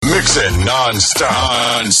Mixing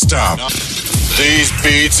non-stop. These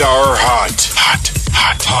beats are hot.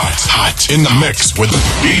 In the mix with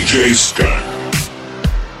DJ Scott.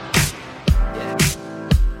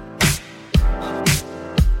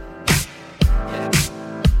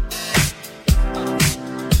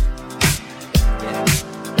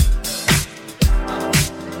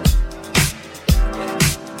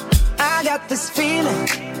 I got this feeling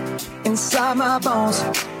inside my bones.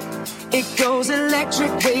 It goes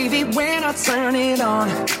electric wavy when I turn it on.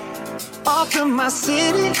 Off from my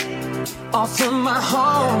city, off from my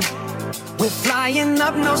home. We're flying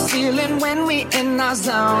up, no ceiling when we in our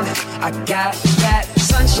zone. I got that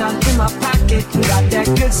sunshine in my pocket, got that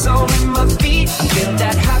good soul in my feet. I feel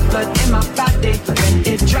that hot blood in my body when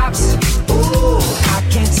it drops. Ooh, I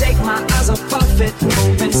can't take my eyes off of it,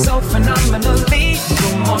 moving so phenomenally.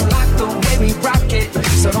 Come on, like the way we rock it,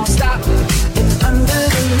 so don't stop. And under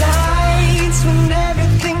the lights, when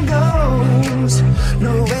everything goes,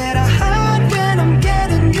 nowhere to hide when I'm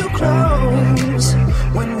getting you close.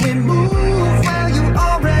 When we move, well, you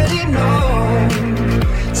already know.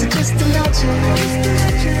 So just imagine.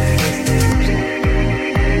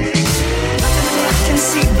 Nothing I can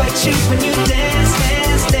see but you when you dance.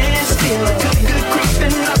 Feel good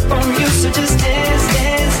creeping up on you. So just dance.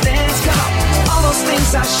 Come on. All those things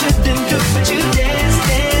I shouldn't do, but you dance.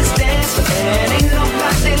 And ain't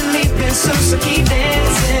nobody leaving soon, so keep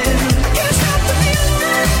dancing. Can't stop the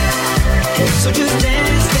feeling. So just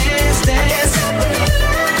dance.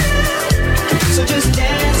 So just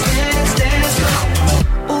dance.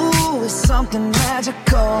 Ooh, it's something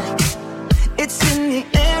magical. It's in the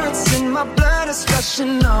air, it's in my blood, it's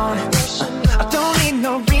rushing on. I don't need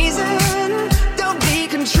no reason, don't be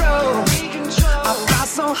control. I fly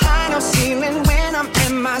so high, no ceiling when I'm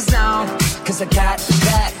in my zone. Cause I got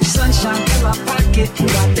that sunshine in my pocket,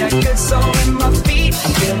 got that good soul in my feet. I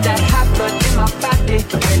feel that hot blood in my body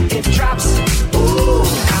when it drops. Ooh,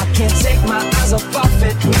 I can't take my eyes off of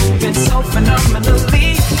it, moving so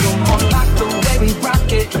phenomenally. You're more like the way we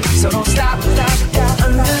rock it, so don't stop.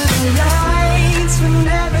 Under the lights when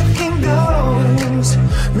everything goes,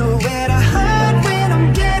 nowhere to hide when I'm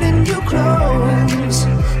getting you close.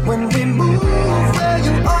 When we move, well,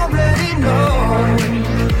 you already know.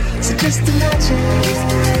 So just imagine.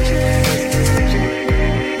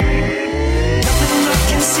 Nothing I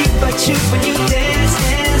can see but you when you dance.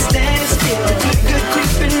 Feel good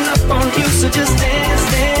creeping up on you. So just dance.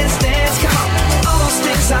 Come on. All those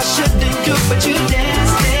things I shouldn't do, but you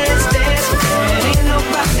dance. And ain't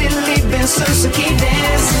nobody leaving soon, so keep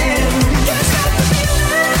dancing. Can't stop the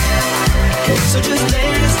feeling. So just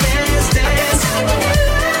dance.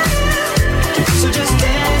 So just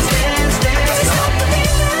dance.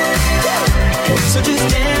 So just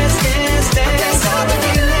dance. Can't stop the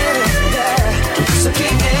feeling. So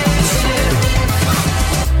keep dancing.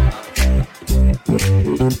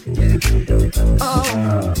 Oh,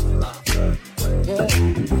 yeah.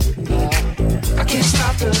 I can't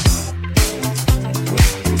stop the.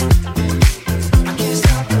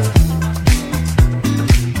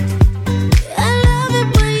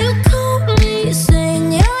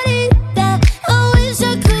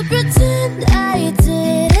 Pretend I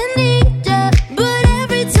didn't need you, but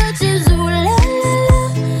every touch is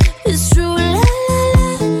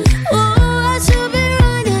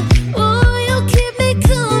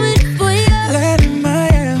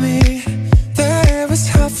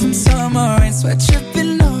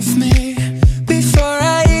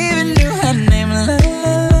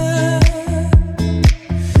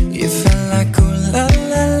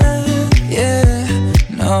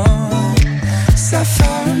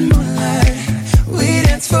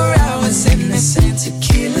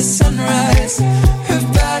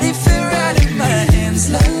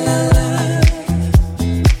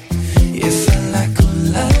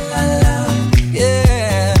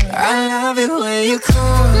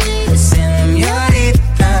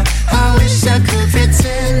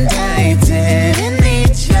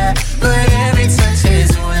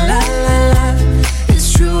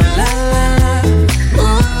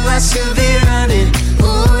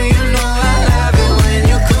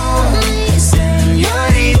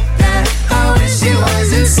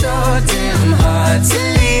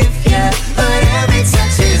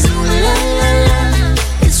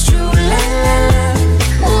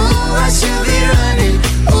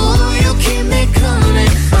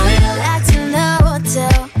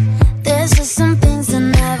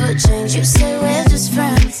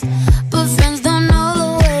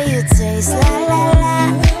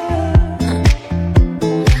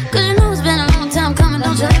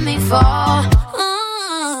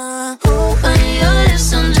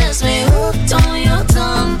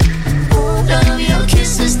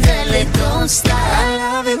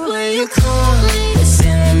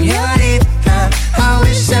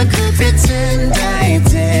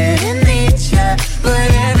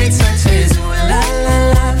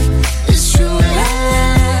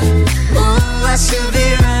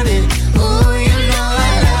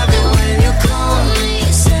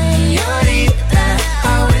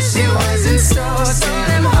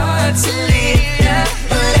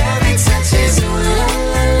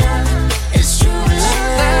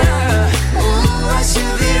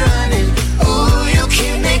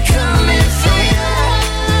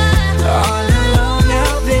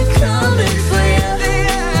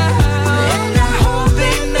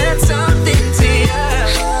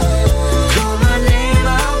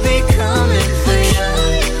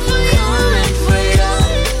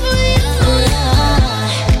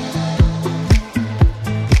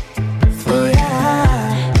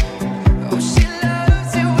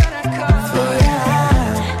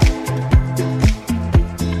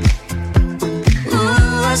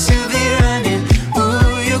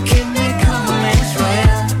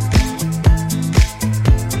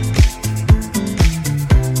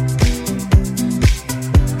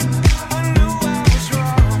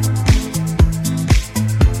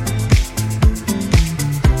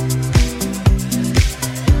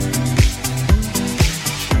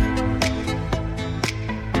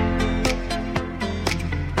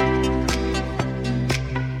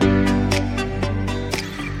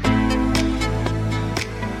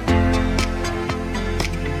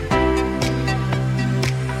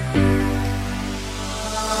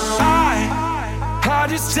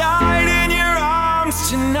arms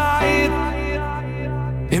tonight.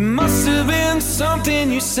 It must have been something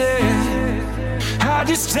you said. I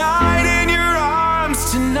just died in your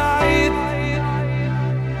arms tonight.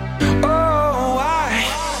 Oh, I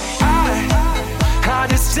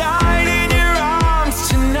just died in your arms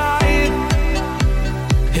tonight.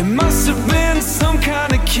 It must have been some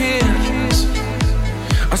kind of kiss.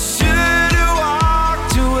 I should have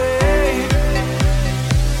walked away.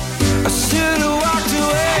 I should have walked away.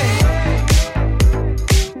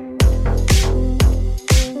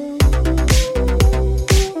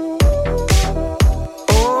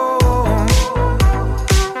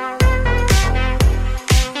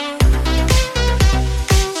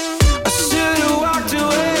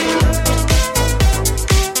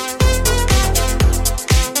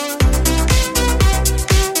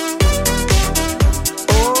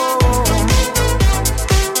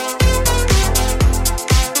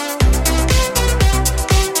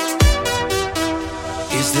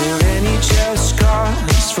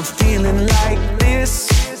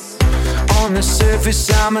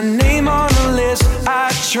 I'm a name on the list. I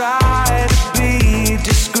try to be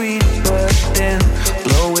discreet, but then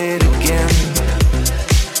blow it again.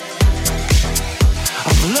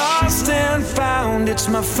 I've lost and found, it's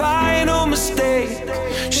my final mistake.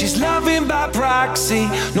 She's loving by proxy,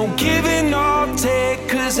 no giving or take.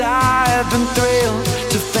 'Cause I've been thrilled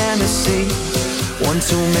to fantasy one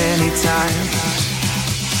too many times.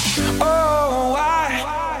 Oh, I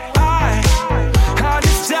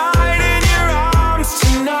just died in your arms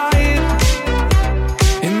tonight.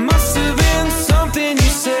 It must have been something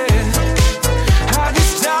you said. I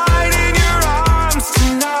just died in your arms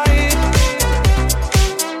tonight.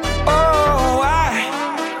 Oh,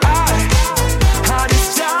 I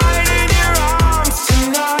just died in your arms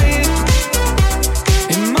tonight.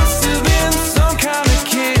 It must have been some kind of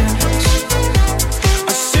kiss.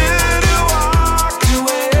 I should have walked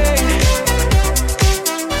away.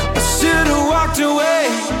 I should have walked away.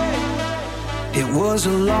 It was a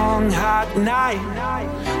long, hot night.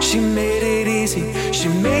 She made it easy, she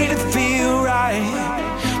made it feel right.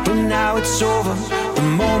 But now it's over, the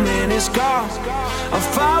moment is gone. I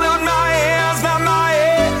followed my hands, not my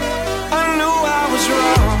head. I knew I was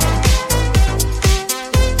wrong.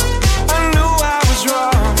 I knew I was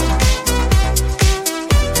wrong.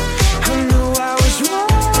 I knew I was wrong.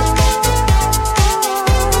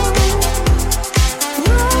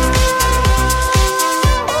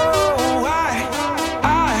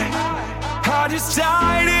 I just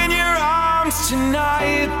died in your arms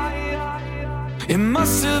tonight. It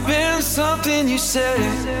must have been something you said.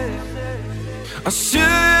 I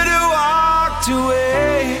should have walked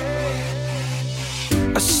away.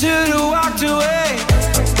 I should have walked away.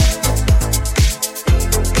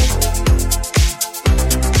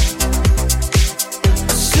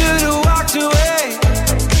 I should have walked away.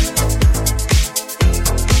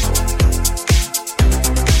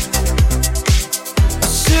 I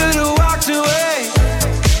should have walked away.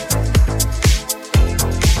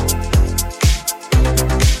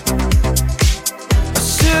 I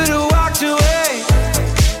should have walked away.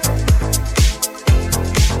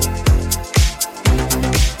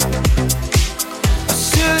 I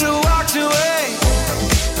should have walked away.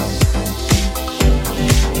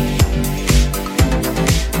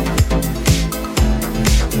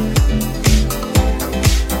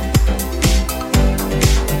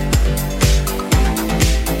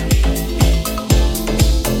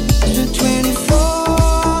 It's been 24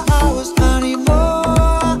 hours, I need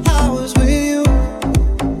more hours with you.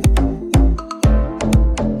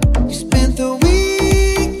 You spent the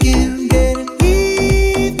weekend getting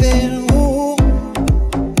even, ooh.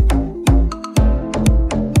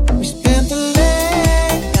 We spent the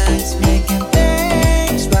late nights making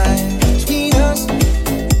things right between us.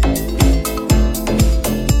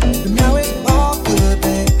 But now it's all good,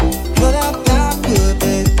 babe. What I've got good,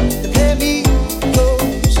 babe. Let me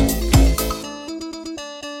close.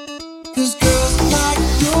 'Cause girls like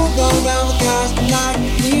you go around with guys like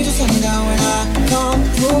me till sundown. When I come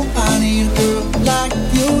through, I need a girl like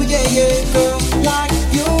you, yeah, yeah. Girls like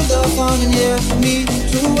you love fun and yeah, me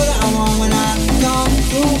do what I want. When I come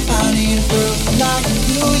through, I need a girl like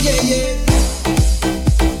you, yeah, yeah.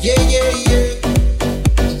 Yeah, yeah, yeah.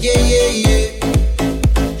 Yeah, yeah, yeah.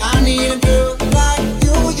 I need a girl like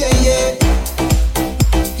you, yeah, yeah.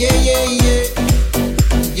 Yeah, yeah, yeah.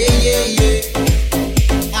 Yeah, yeah, yeah.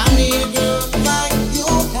 I need a girl like you.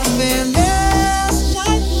 I spent last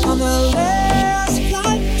night on the last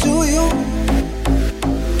flight to you.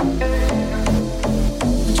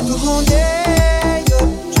 And you go home day up,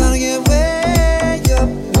 trying to get way up.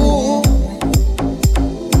 Ooh.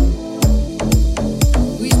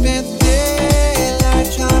 We spent the day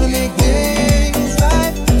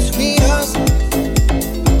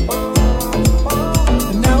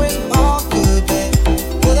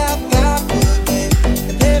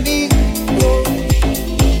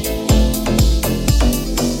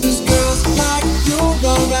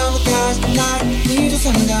around the clouds like me to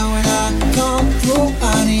sundown. When I come through,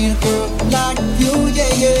 I need a girl like you,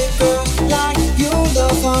 yeah, yeah. Girl like you,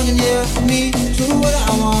 love fun and yeah, me do what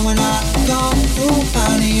I want. When I come through,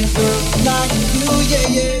 I need a girl like you, yeah,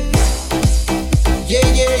 yeah. Yeah,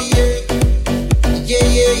 yeah, yeah. Yeah,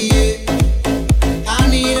 yeah, yeah. I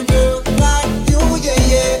need a girl like you, yeah,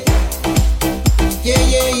 yeah. Yeah,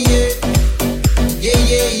 yeah, yeah. Yeah,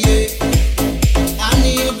 yeah, yeah. I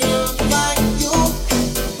need a girl like you.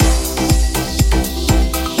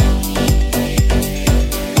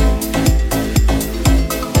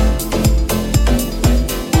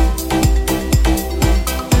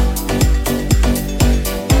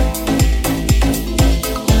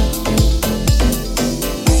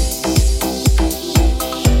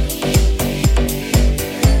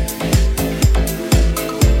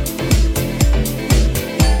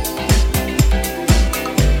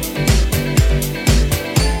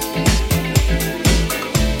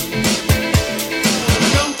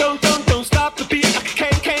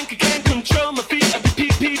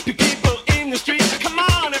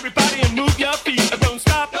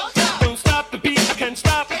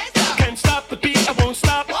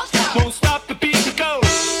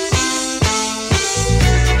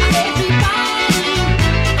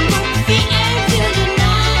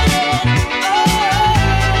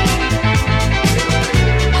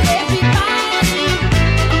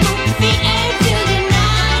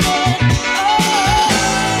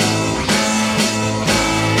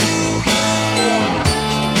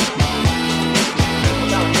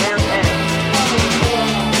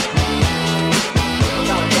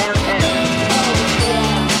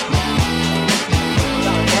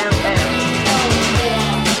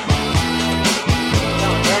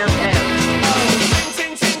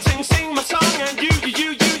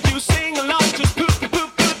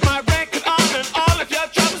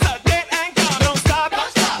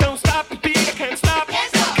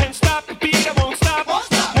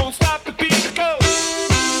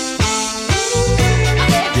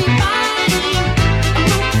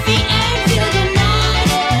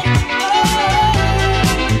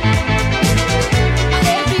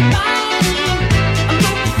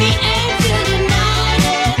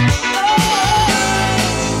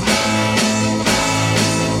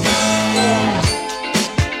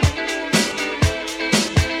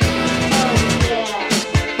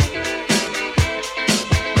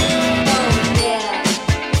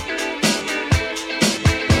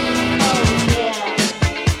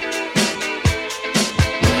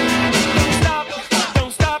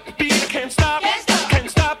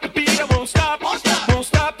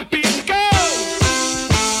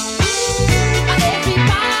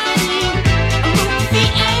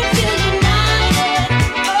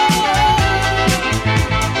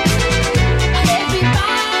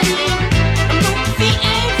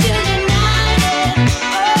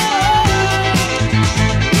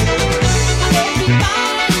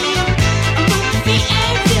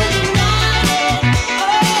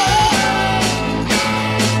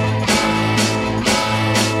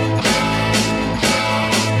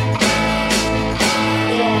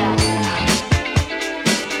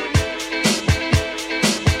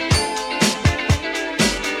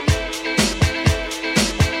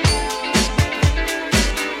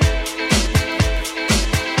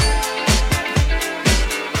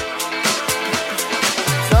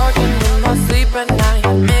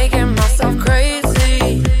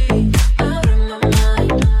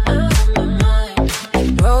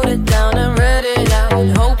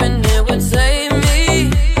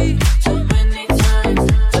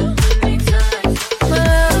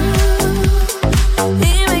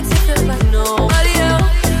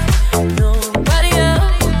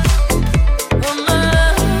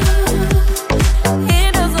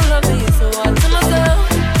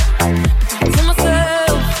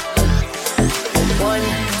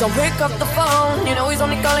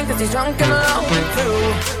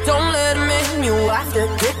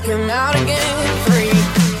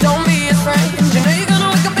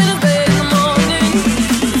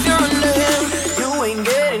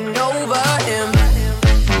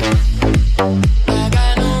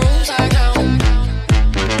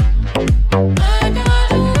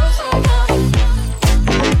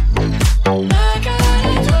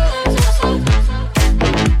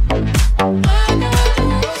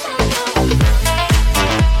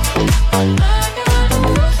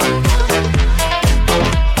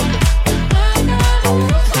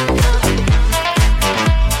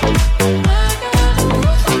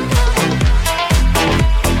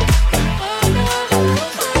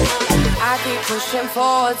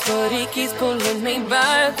 but he keeps pulling me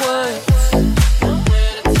backwards.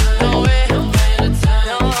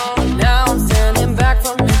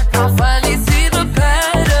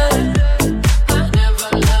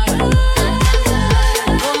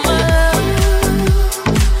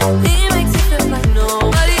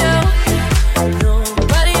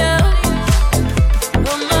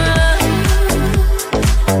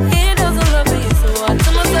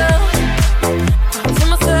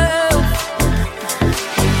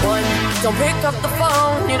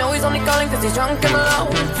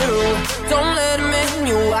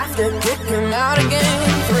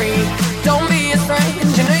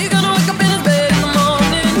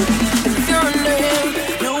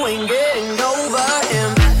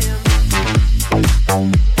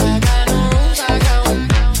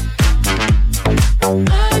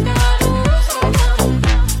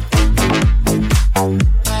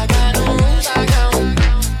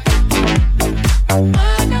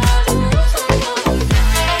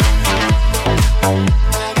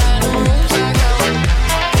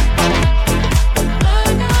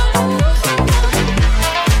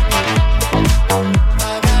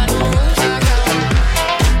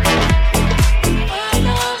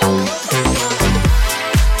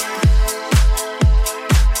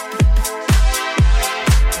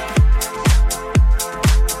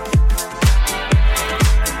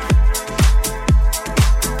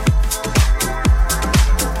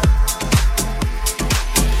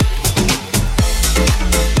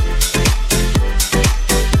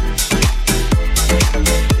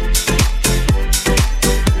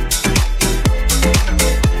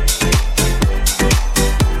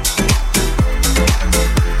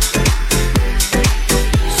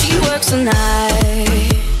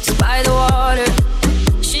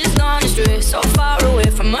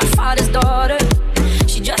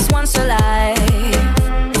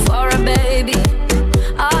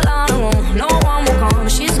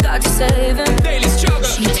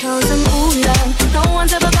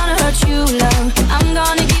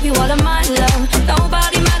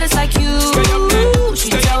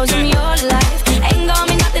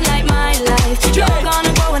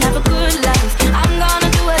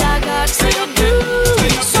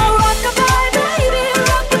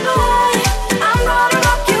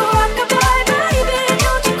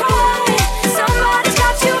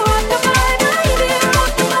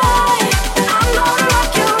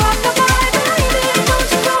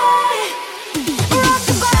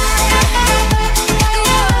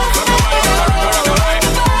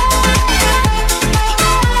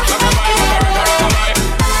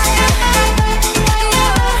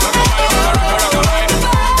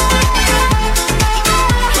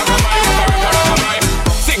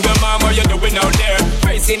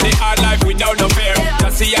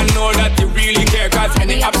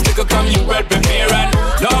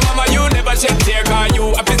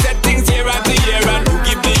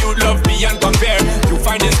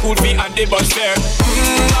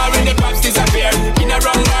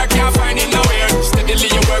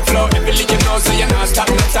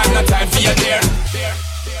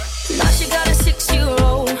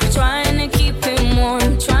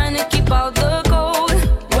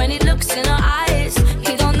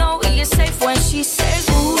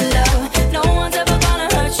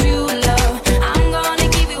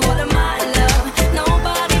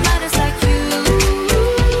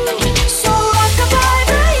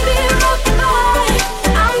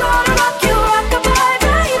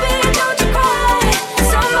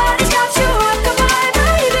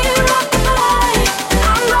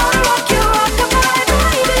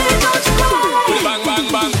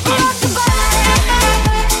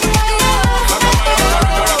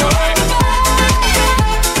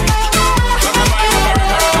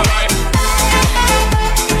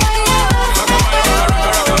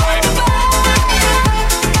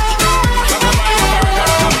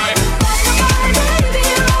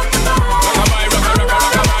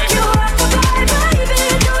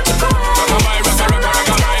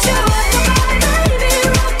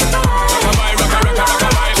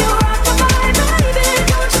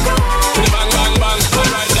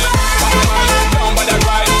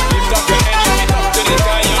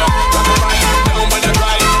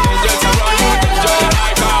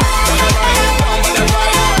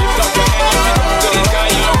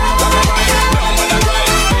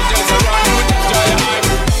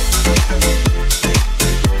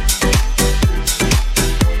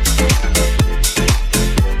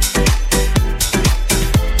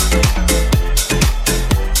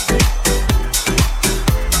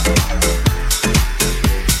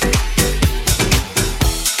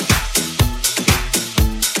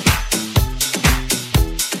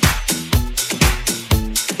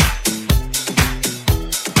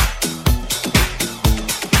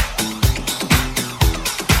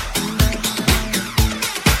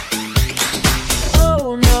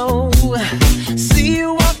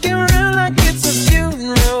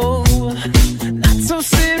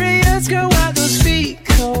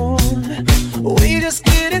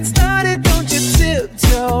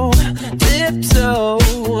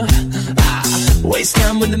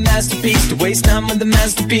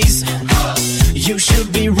 You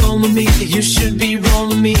should be rolling with me. You should be rolling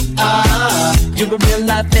with me. You're a real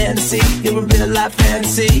life fantasy. You're a real life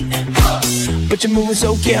fantasy. But you're moving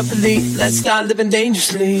so carefully. Let's start living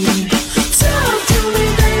dangerously. Talk to me,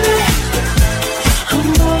 baby.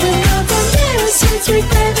 I'm rolling up on this sweet, sweet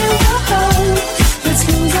baby. Whoa. Let's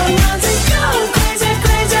lose our minds and go crazy,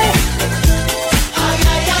 crazy. Ay,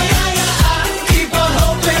 ay, ay, ay, ay. Keep on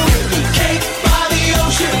hoping we'll be cake by the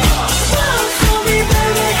ocean. Walk for me,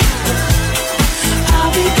 baby.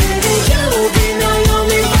 I'll be baby, you'll be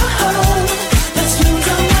Naomi. Whoa. Let's lose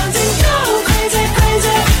our minds and go crazy,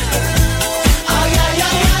 crazy. Ay, ay,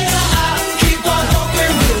 ay, ay, ay. Keep on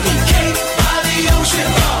hoping we'll be cake by the ocean.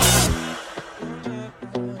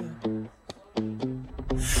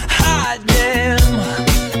 Hot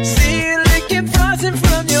damn. See you licking frosting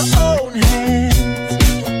from your own hands.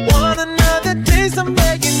 Want another taste? I'm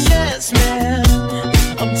begging, yes, man.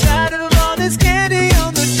 I'm tired of all this candy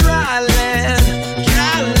on the dry land.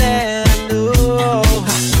 Dry land,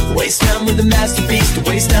 oh. Waste time with the masterpiece. To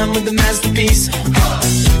waste time with the masterpiece.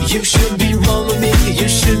 You should be wrong with me. You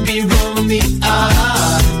should be wrong with me.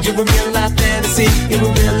 You're a real life fantasy. You're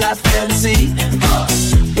a real life fantasy.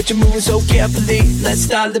 But you're moving so carefully. Let's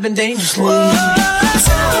start living dangerously.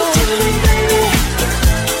 Talk to me, baby.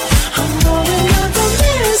 I'm rolling up on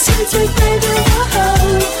this sweet, sweet baby.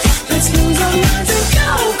 Whoa. Let's lose our minds and go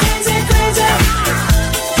crazy, crazy.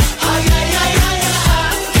 Ay, ay, ay, ay,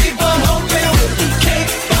 ay. Keep on hoping we'll be cake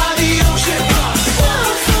by the ocean.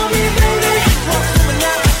 Walk for me, baby. Walk for me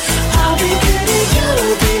now. I'll be pretty,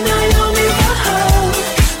 you'll be Naomi. Whoa.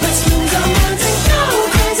 Let's lose our minds and go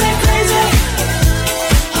crazy, crazy.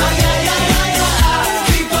 Ay, ay, ay, ay, ay.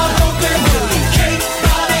 Keep on hoping we'll be cake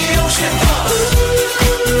by the ocean.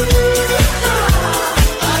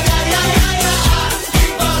 Ay, ay, ay, ay, ay.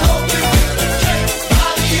 Keep on hoping we'll be cake by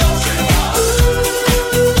the ocean.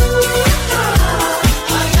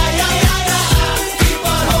 Ay, ay, ay, ay, ay. Keep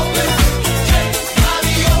on hoping we'll be cake by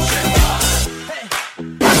the ocean.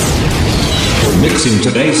 Mixing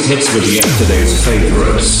today's hits with yesterday's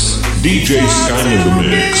favorites. DJ Sky in the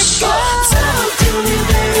mix. Talk to me,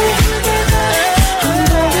 baby. I'm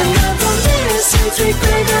rolling up on this sweet, sweet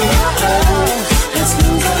baby. Whoa. Let's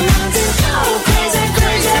lose our minds and go crazy,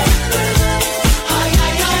 crazy. Ay,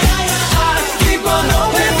 ay, ay, ay, ay. Keep on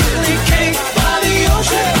hoping we'll be cake by the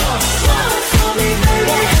ocean. Walk for me,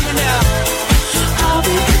 baby. I'll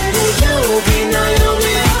be pretty, you'll be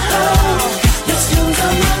Naomi. Whoa. Let's lose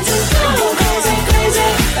our minds and go crazy, crazy.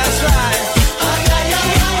 That's right. Ay, ay,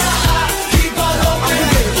 ay, ay, ay. Keep on hoping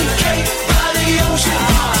we'll be cake by the ocean.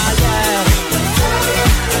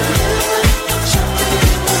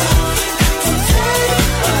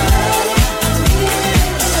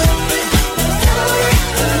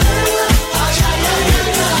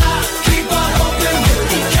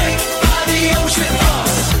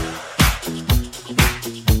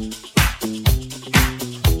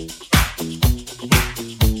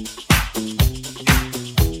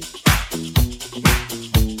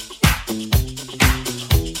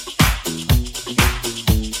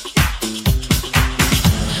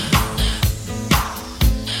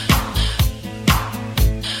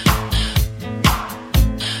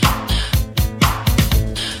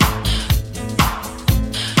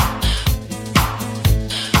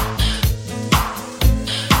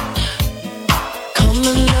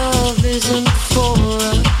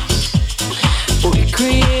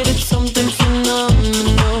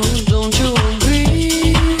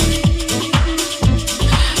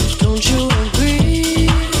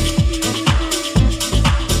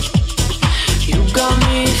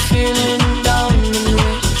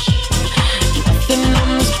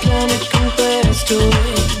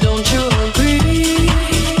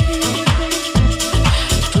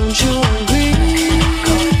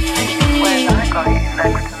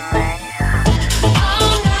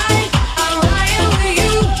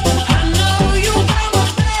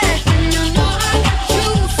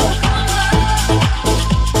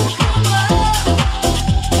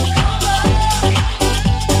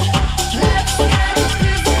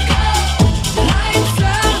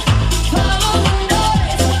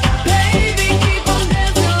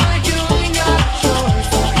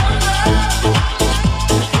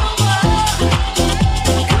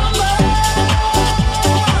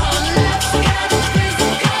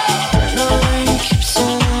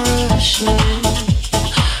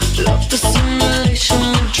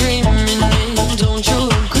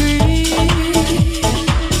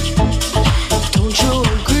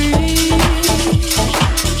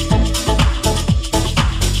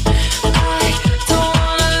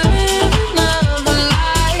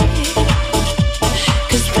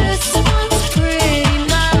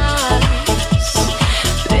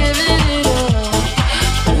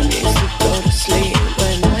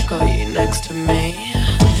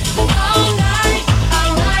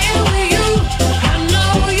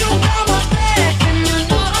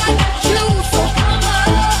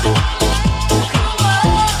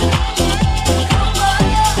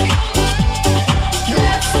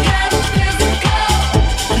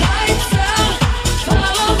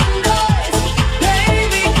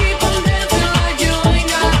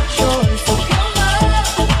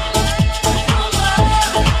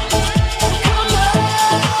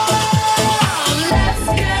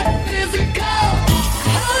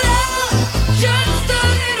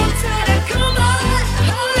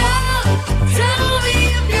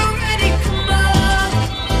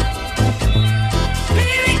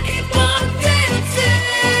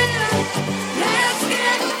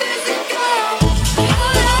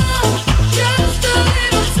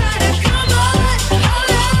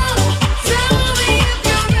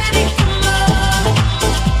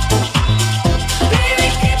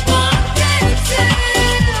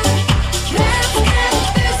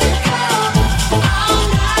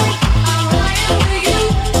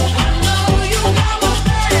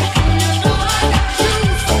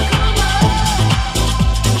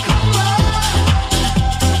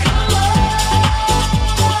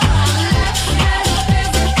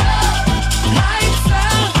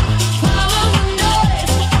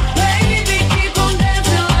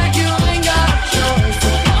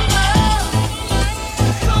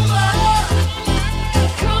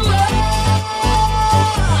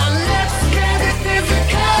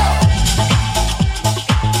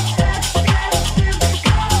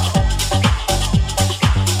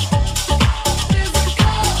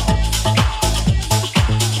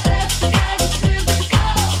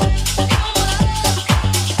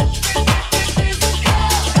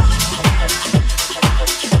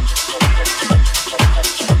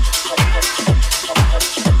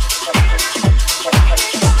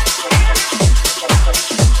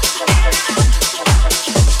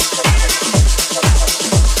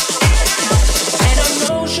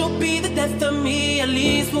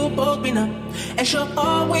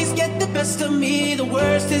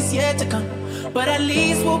 yet to come. But at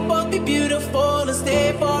least we'll both be beautiful and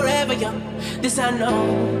stay forever young. This I know,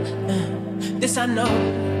 this I know.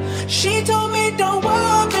 She told me don't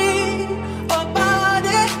worry about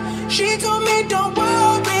it. She told me don't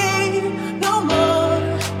worry no more.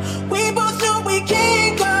 We both know we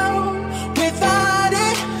can't go without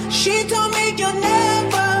it. She told me you'll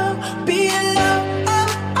never be alone.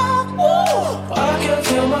 I can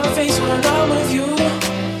feel my face when I'm with you.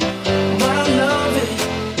 But I love it,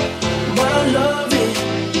 but I love it.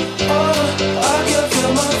 Oh, I can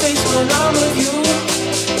feel my face when I'm with you.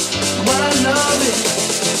 But I love it,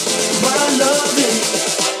 but I love it.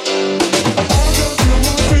 I can feel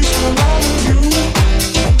my face when I'm with you.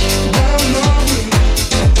 But I love it,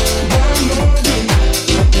 but I love it.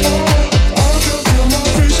 Oh, I can feel my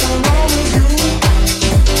face when I'm with you.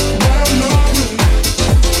 But I love it,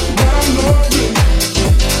 but I love it.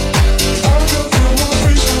 I can feel my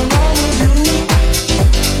face when I'm with you.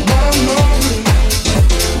 But I love it,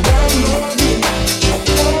 but I love it.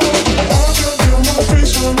 Oh, I can feel my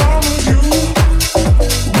face when I'm with you.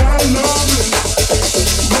 But I love it,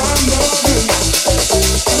 but I love it.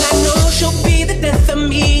 And I know she'll be the death of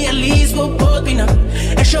me. At least we'll both be numb.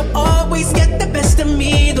 And she'll always get the best of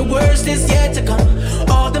me. The worst is yet to come.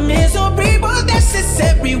 All the misery was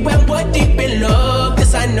necessary when we're deep in love.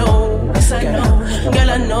 This I know, this I know, girl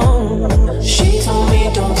I know. She told me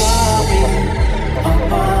don't worry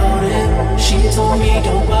about it. She told me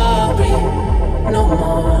don't worry no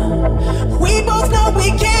more. We both know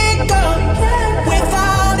we can't go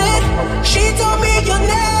without it. She told me you'll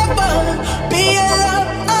never be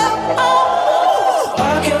alone.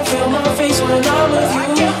 I can feel my face when I'm with you. I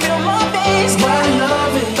can feel my face, but I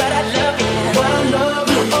love it, but I love it, but I love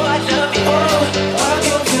it. Oh, I love it. Oh, I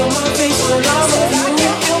can feel my face when I'm with you. I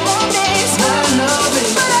can feel my face, but I love it,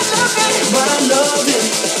 but I love it, but I love it.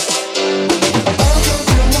 I can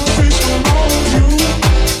feel my face when I'm with you.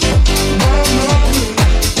 But I love it,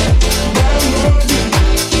 but I love it.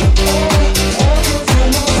 Oh, I can feel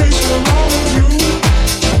my face when I'm with you.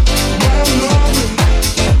 But I love it,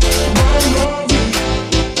 but I love it.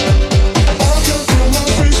 I can feel my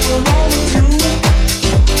face when I'm with you.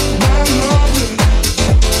 But I love it,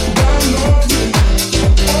 but I love it.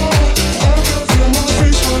 Oh, I can feel my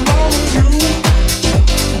face when I'm with you.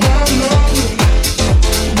 But I love it,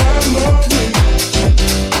 but I love it.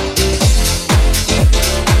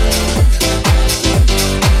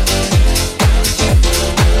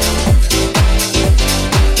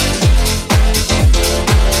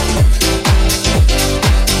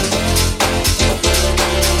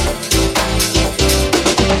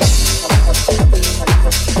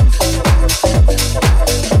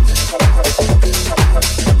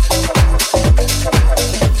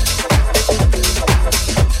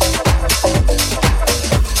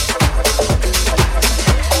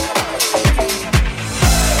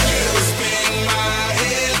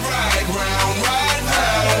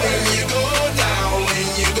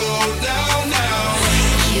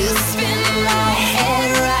 You spin my head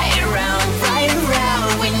right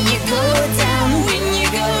round when you go down, when you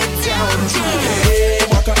go down. Hey,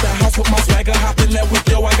 walk out the house with my swagger, hop in that with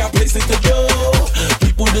yo, I got places to go.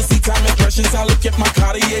 People to see, time impressions, I look at my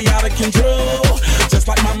Cartier out of control. Just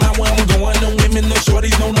like my mind where I'm going, the women, the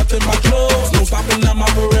shorties know nothing but clothes. No stopping at my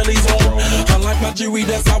Pirelli's on. Unlike my jewelry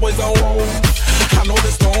that's always on. I know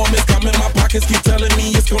the storm is coming, my pockets keep telling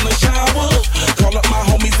me it's gonna shower. Call up my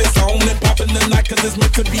homies, it's on and poppin' the night, cause it's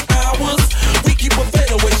meant to be ours. We keep a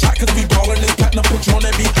fadeaway shot, cause we ballin' this platinum Patron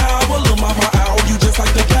every hour. Lil' mama owl, you just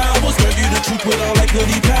like the flowers. Girl, you the truth with all that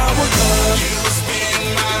goody power, cause you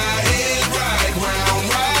spin my head right round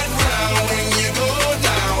when you go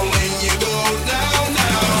down, when you go down,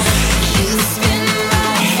 down. You spin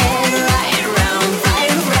my head right round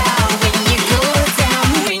when you go down,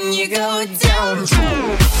 when you go down.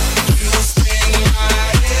 You spin my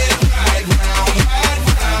head right round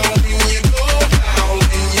when you go down,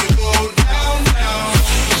 when you go down, down.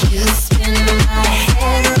 You spin my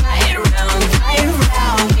head right round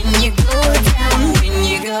when you go down, when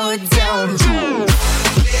you go down.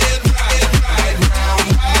 Head right round,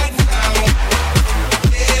 head right round,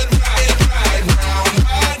 head right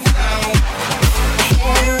round. Head right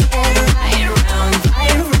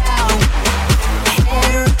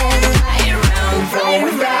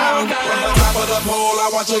round, From the top of the pole, I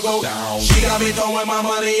watch her go down. She got me throwing my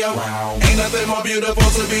money around. Ain't nothing more beautiful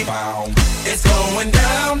to be found. It's going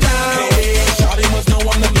down, down. Hey, shawty must know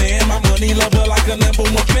I'm the man. My money lover like a number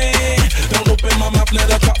one fan. Don't open my mouth,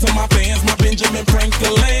 let her talk to my fans. My Benjamin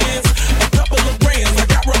Franklin's. A couple of brands, I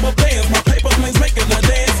got rubber bands. My paper planes making her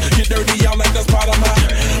dance. Get dirty, y'all like that's part of my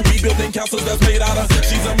rebuilding castles that's made out of.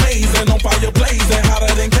 She's amazing, on fire blazing,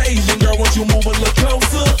 hotter than Cajun.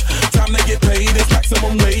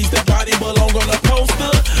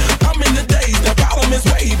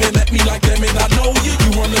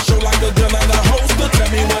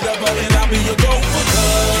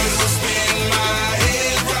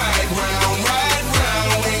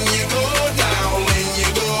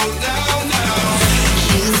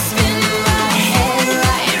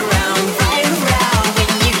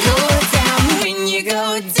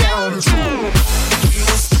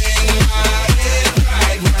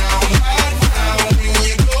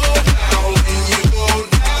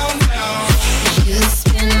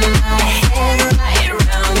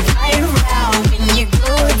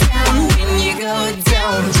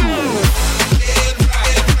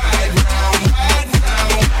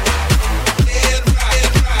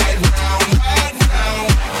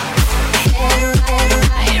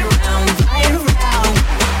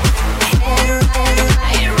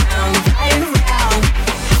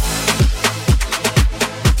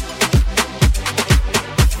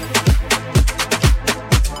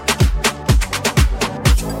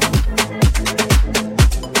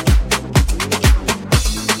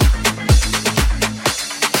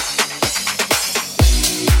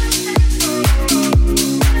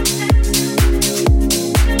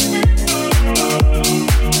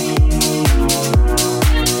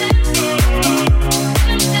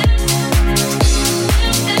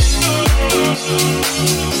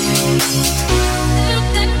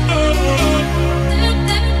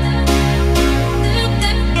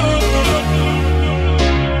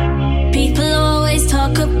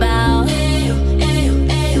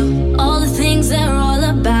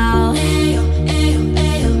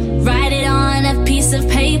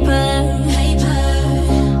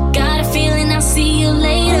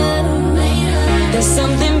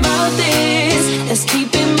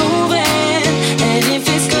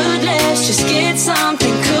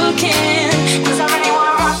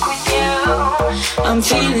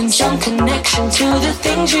 connection to the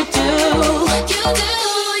things you do.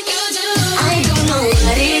 I don't know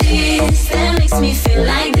what it is that makes me feel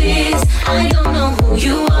like this. I don't know who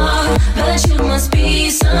you are, but you must be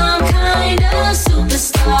some kind of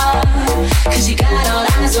superstar. 'Cause you got all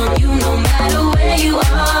eyes on you no matter where you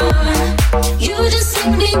are. You just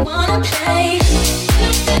make me wanna play.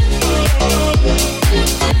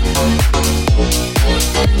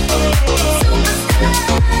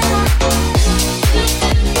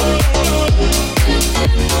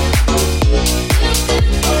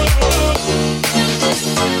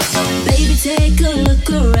 Baby, take a look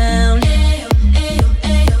around.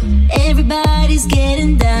 Everybody's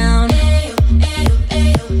getting down.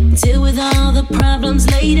 Deal with all the problems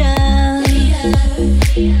later.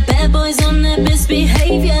 Bad boys on their best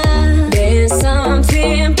behavior. There's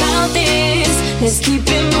something about this. Let's keep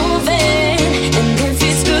it moving. And if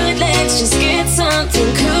it's good, let's just get something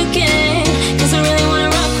cooking. 'Cause I really wanna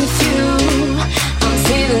rock with you. I'm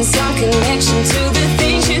feeling some connection to the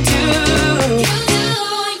things you do.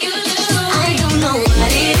 I don't know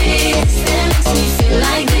what it is that makes me feel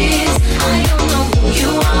like this. I don't know who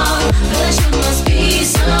you are, but you must be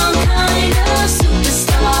some kind of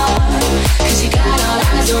superstar. 'Cause you got all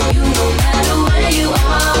eyes on you no matter where you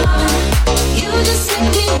are. You just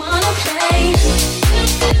make me wanna play.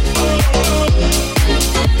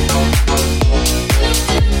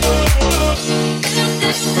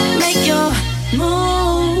 Make your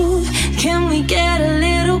move. Can we get a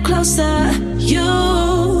little closer?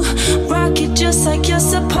 You rock it just like you're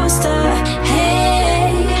supposed to.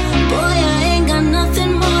 Hey, boy, I ain't got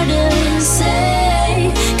nothing more to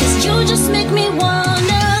say. 'Cause you just make me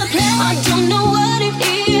wanna play. I don't know what it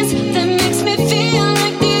is that makes me feel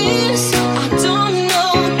like this. I don't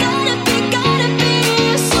know, gotta be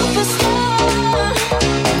a superstar.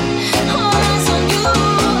 All eyes on you.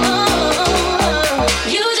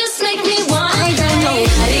 You just make me wanna play. I don't know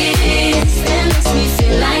what it is that makes me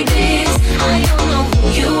feel like this. I don't know who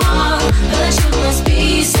you are, but you must be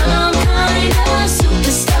some kind of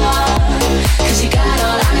superstar. 'Cause you got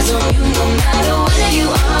all eyes on you no matter where you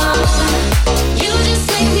are. You just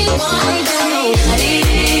make me wanna play. I don't know what it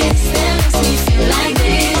is that makes me feel like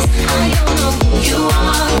this. I don't know who you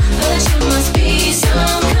are, but you must be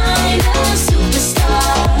some kind of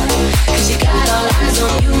superstar. 'Cause you got all eyes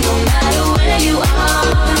on you no matter where you are.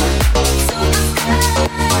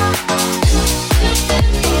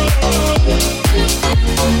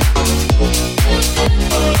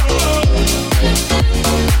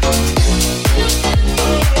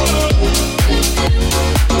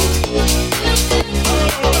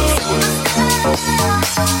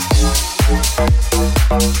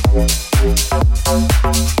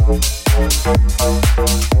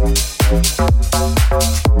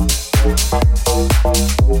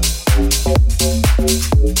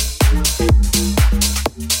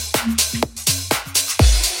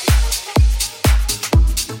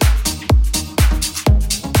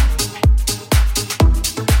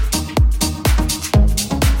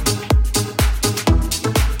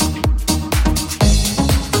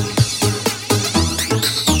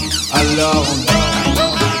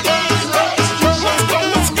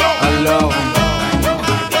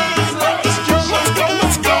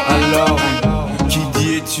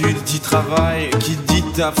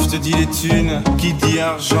 Je te dis les thunes, qui dit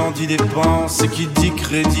argent dit dépenses, qui dit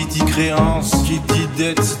crédit dit créance, qui dit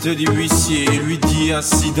dette te dit huissier, lui dit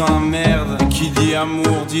assis dans la merde, qui dit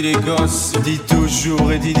amour dit les gosses, dit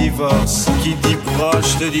toujours et dit divorce, qui dit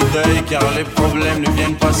proche te dit deuil car les problèmes ne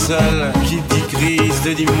viennent pas seuls, qui dit crise te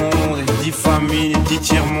dit monde, dit famine dit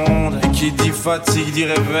tiers-monde, qui dit fatigue dit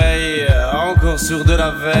réveil, encore sur de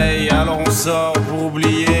la veille, alors on sort pour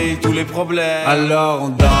oublier tous les problèmes, alors on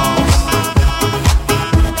danse.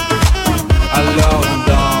 Alors on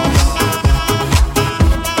danse,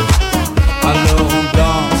 alors on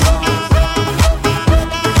danse,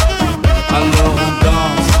 alors on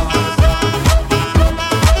danse,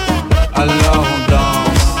 alors on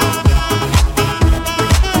danse,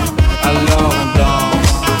 alors on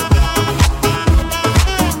danse,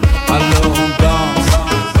 alors on danse,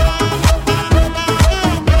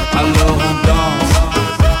 alors on danse,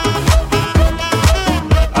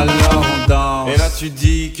 alors on danse. Et là tu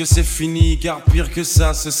dis que c'est fini, car pire que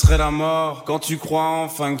ça ce serait la mort. Quand tu crois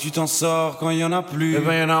enfin que tu t'en sors, quand il y en a plus, eh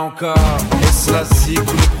ben y en a encore. Et cela si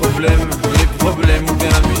tous les problèmes ou bien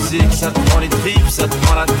la musique, ça te prend les tripes, ça te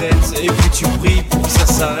prend la tête, et puis tu pries pour que ça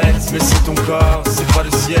s'arrête. Mais c'est ton corps, c'est pas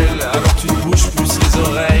le ciel, alors tu te bouges plus les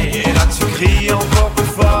oreilles, et là tu cries encore plus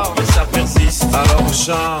fort, mais ça persiste, alors on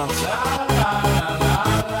chante.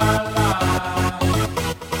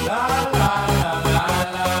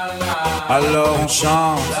 Alors on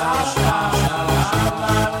chante.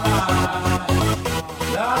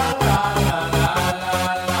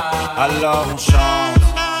 Alors on chante.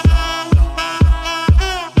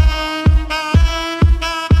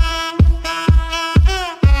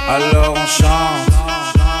 Alors on chante.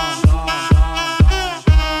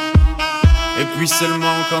 Et puis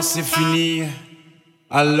seulement quand c'est fini,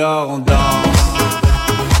 alors on danse.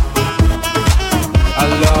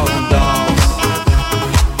 Alors on danse.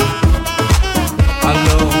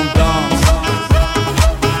 Alors on danse.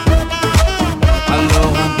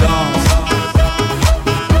 Alors on danse.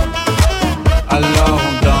 Alors on danse. Alors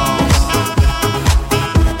on danse.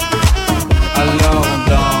 Alors on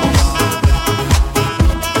danse.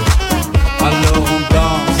 Alors on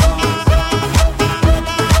danse.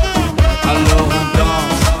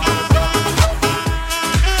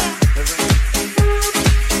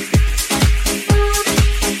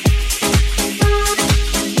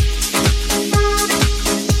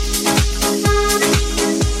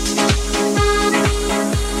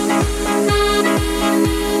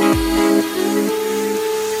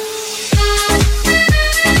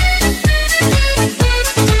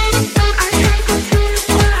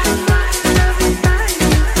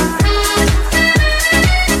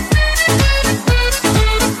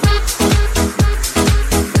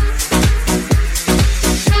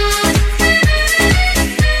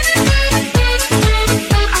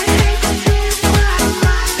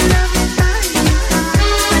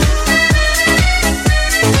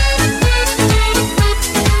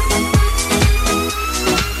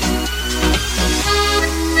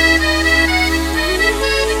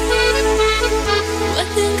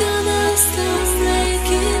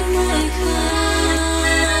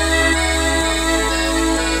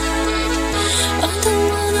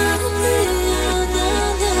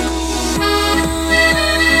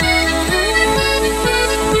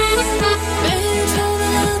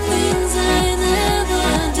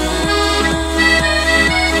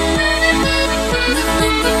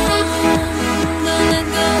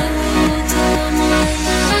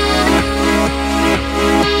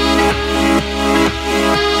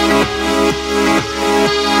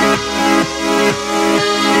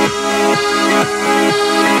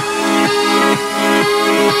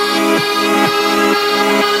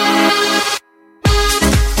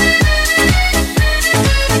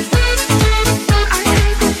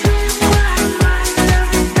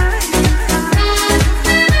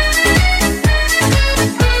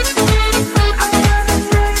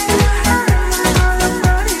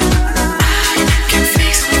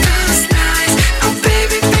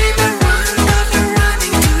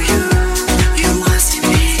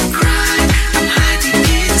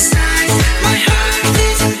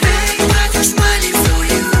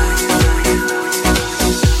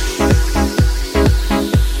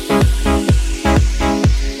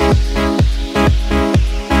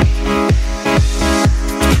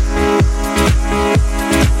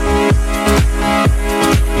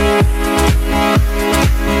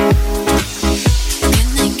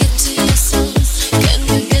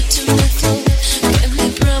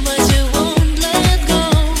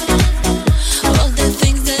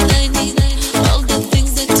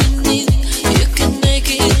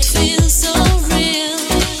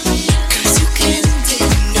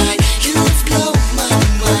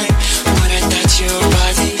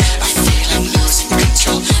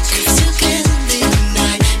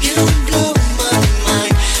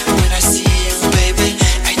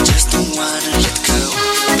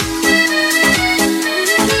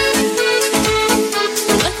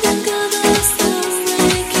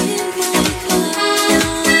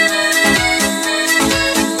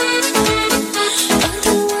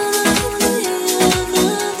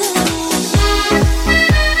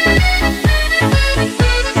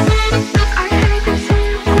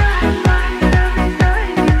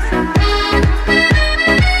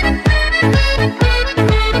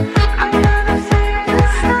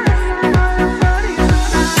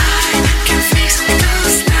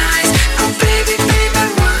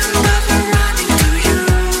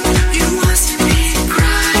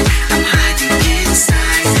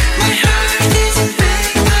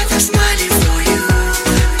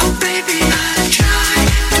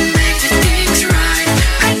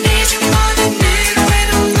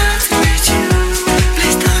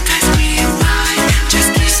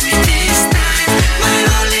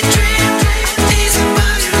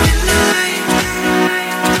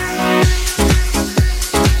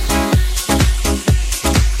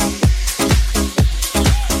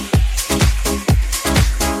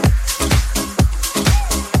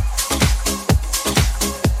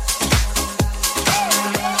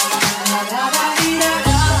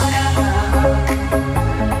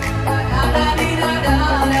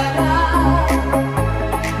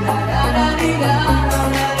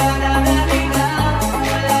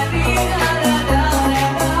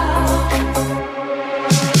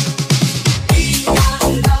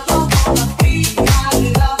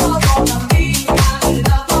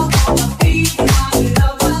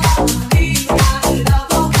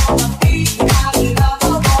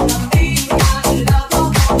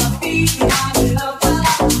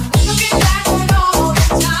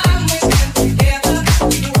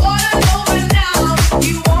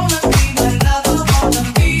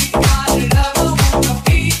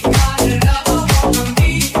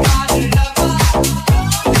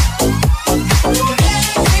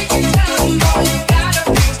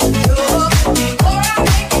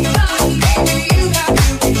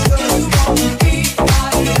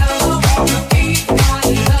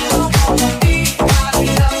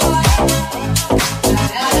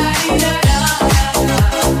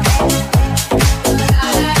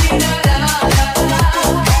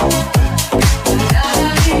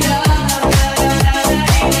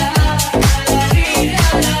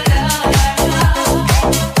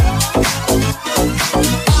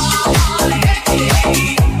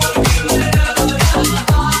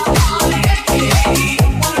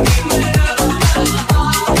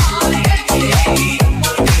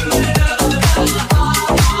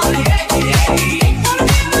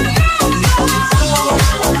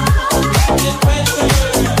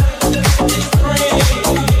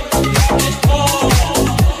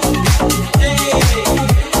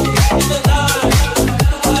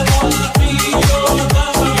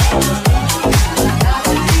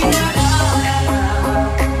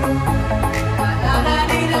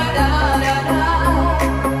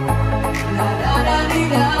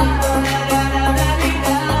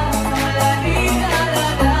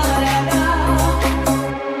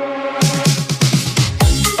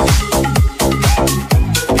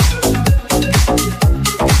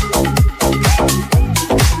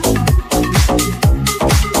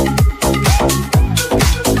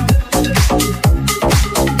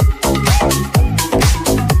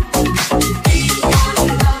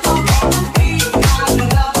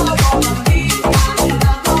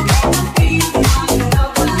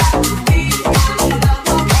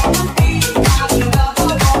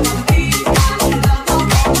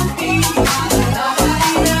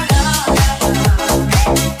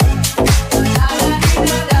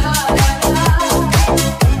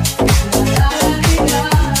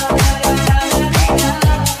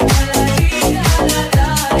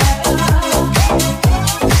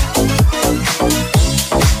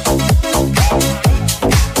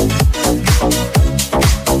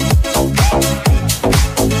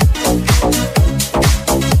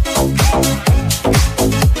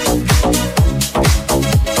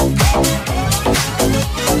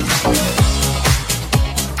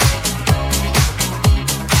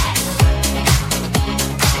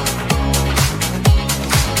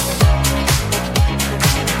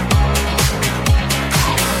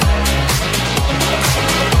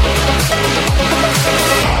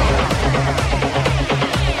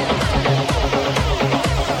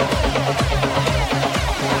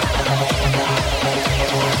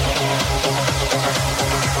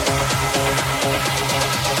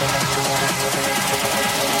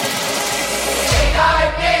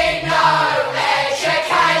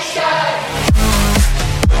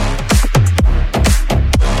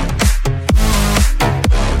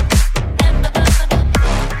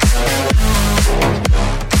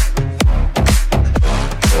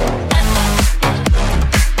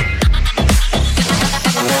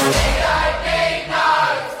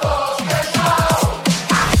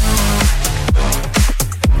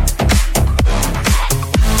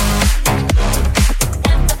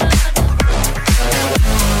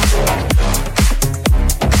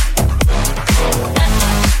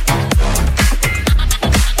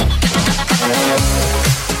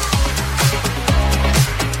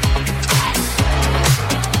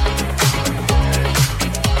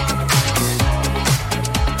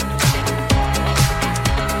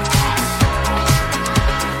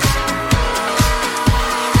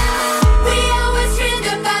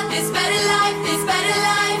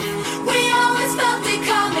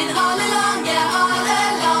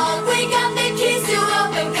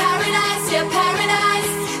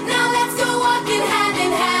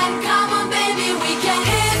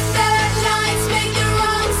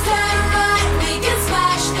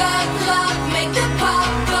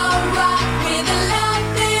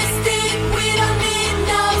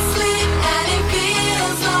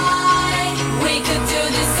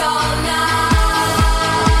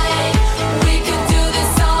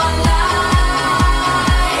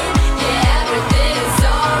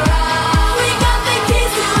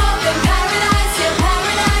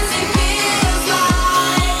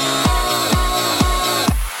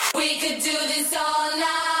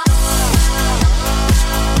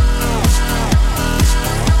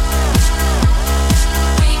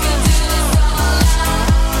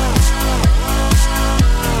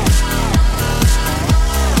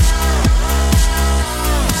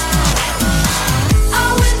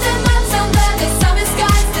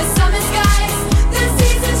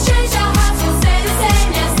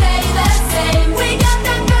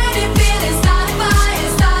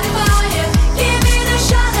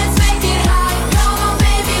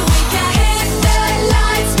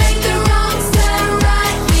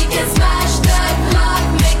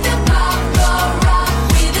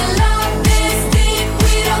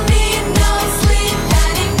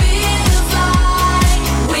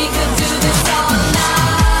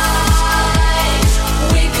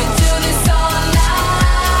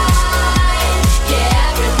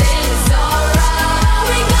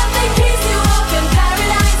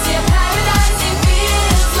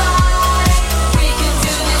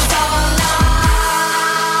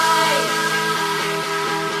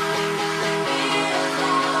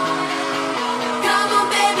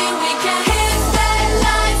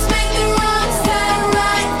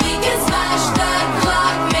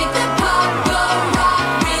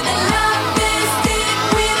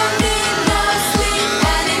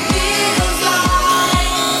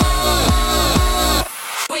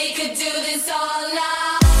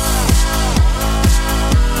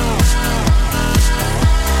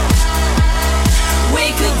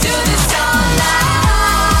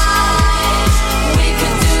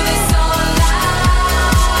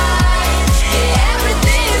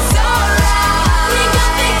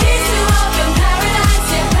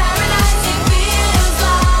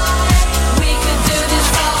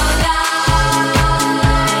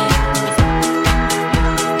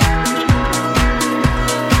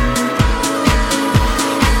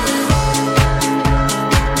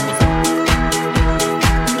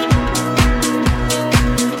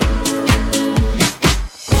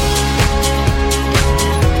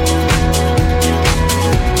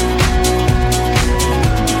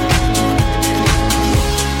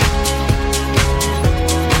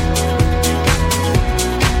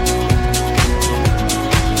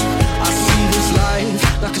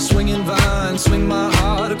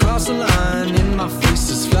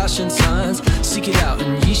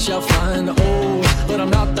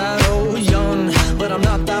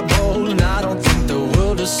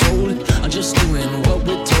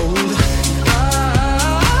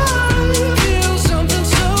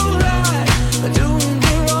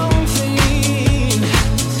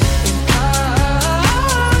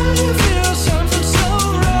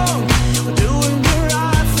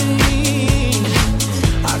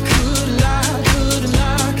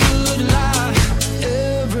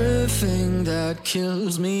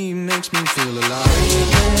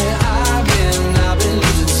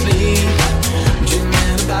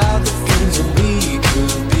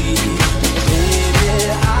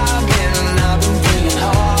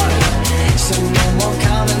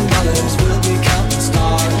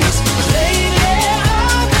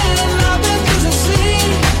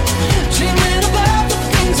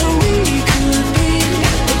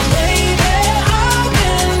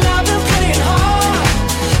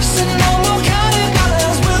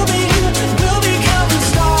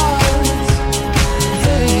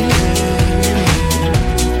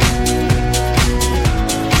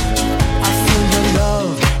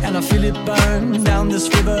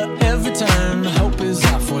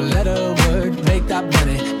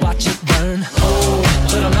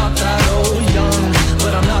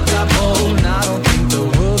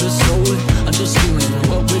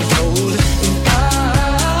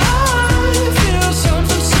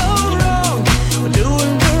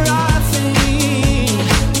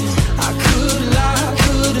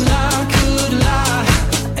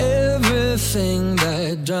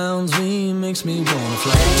 makes me wanna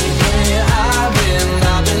fly. Lately I've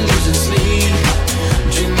been losing sleep,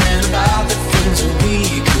 dreaming about the things that we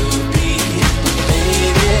could be.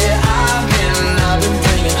 Baby, I've been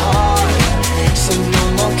praying hard, so no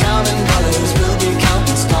more counting dollars, we'll be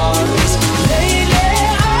counting stars. Lately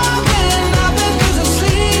I've been losing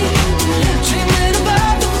sleep, dreaming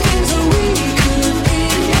about the things that we could be.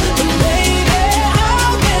 But baby,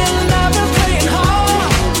 I've been praying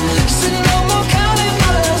hard, so no more counting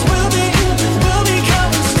dollars, we'll be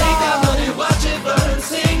counting stars. Take that money, watch it burn,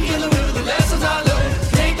 sing in the river the lessons I learned.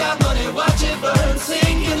 Take that money, watch it burn,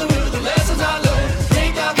 sing in the river the lessons I learned.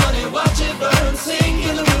 Take that money, watch it burn, sing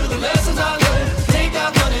in the river the lessons I learned. Take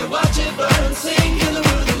that money, watch it burn, sing in the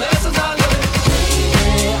river the lessons I learned.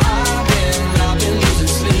 Lately I've been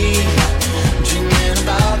losing sleep, dreaming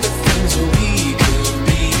about the things that we could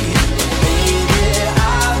be. Baby,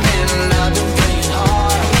 I've been praying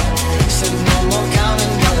hard, said no more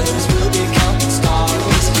counting dollars, we'll be counting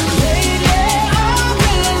stars. Lately I've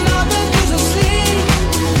been losing sleep,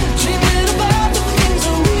 dreaming about the things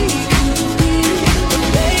that we could be.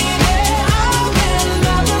 Baby, I've been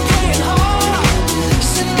praying hard,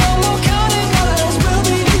 said no more counting dollars, we'll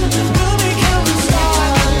be counting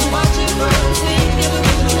stars. Watch it burn, sing in the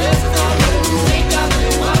river the lessons I learned. Take that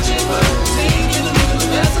money, watch it burn, sing in the river the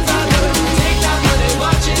lessons I learned. Take that money,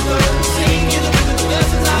 watch it burn, sing in the river the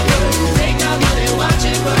lessons I learned. Take that money, watch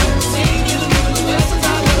it burn, sing in the river the lessons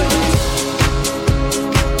I learned.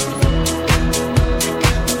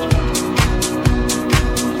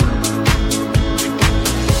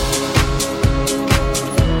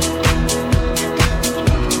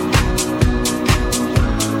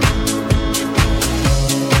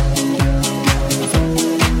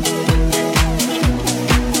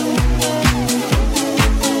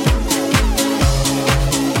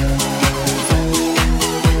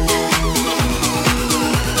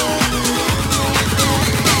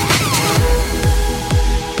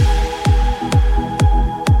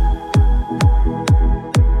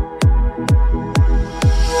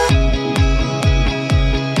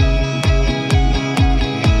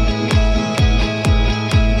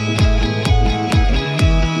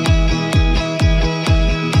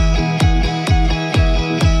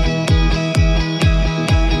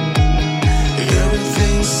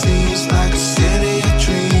 Everything seems like a city of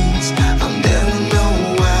dreams. I'll never know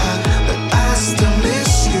why, but I still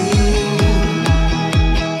miss you.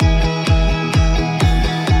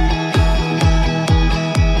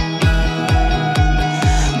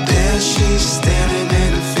 There she's standing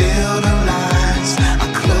in a field of lights. I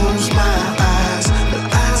close my eyes, but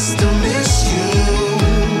I still miss you.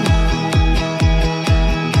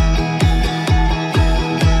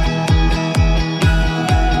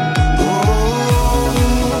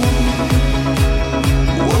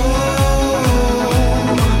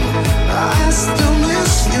 I still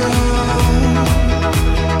miss you.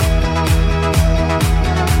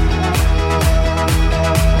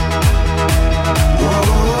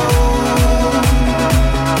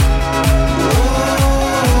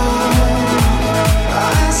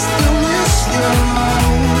 I still miss you.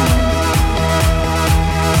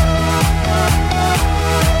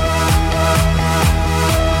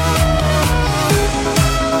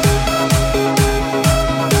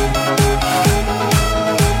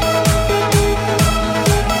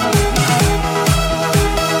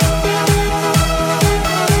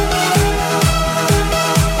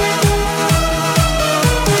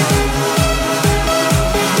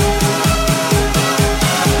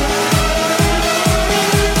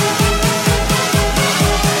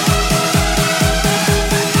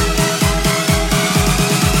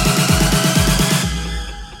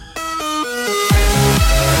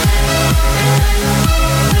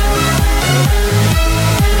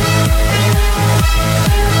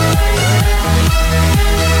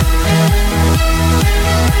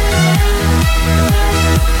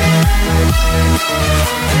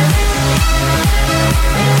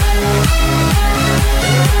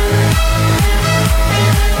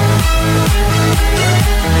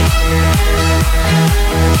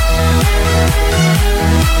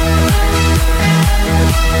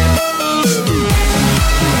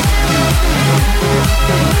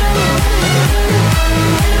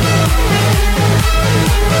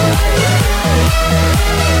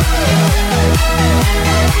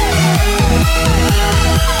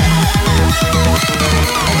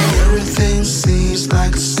 Everything seems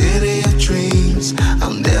like a city of dreams.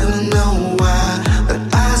 I'll never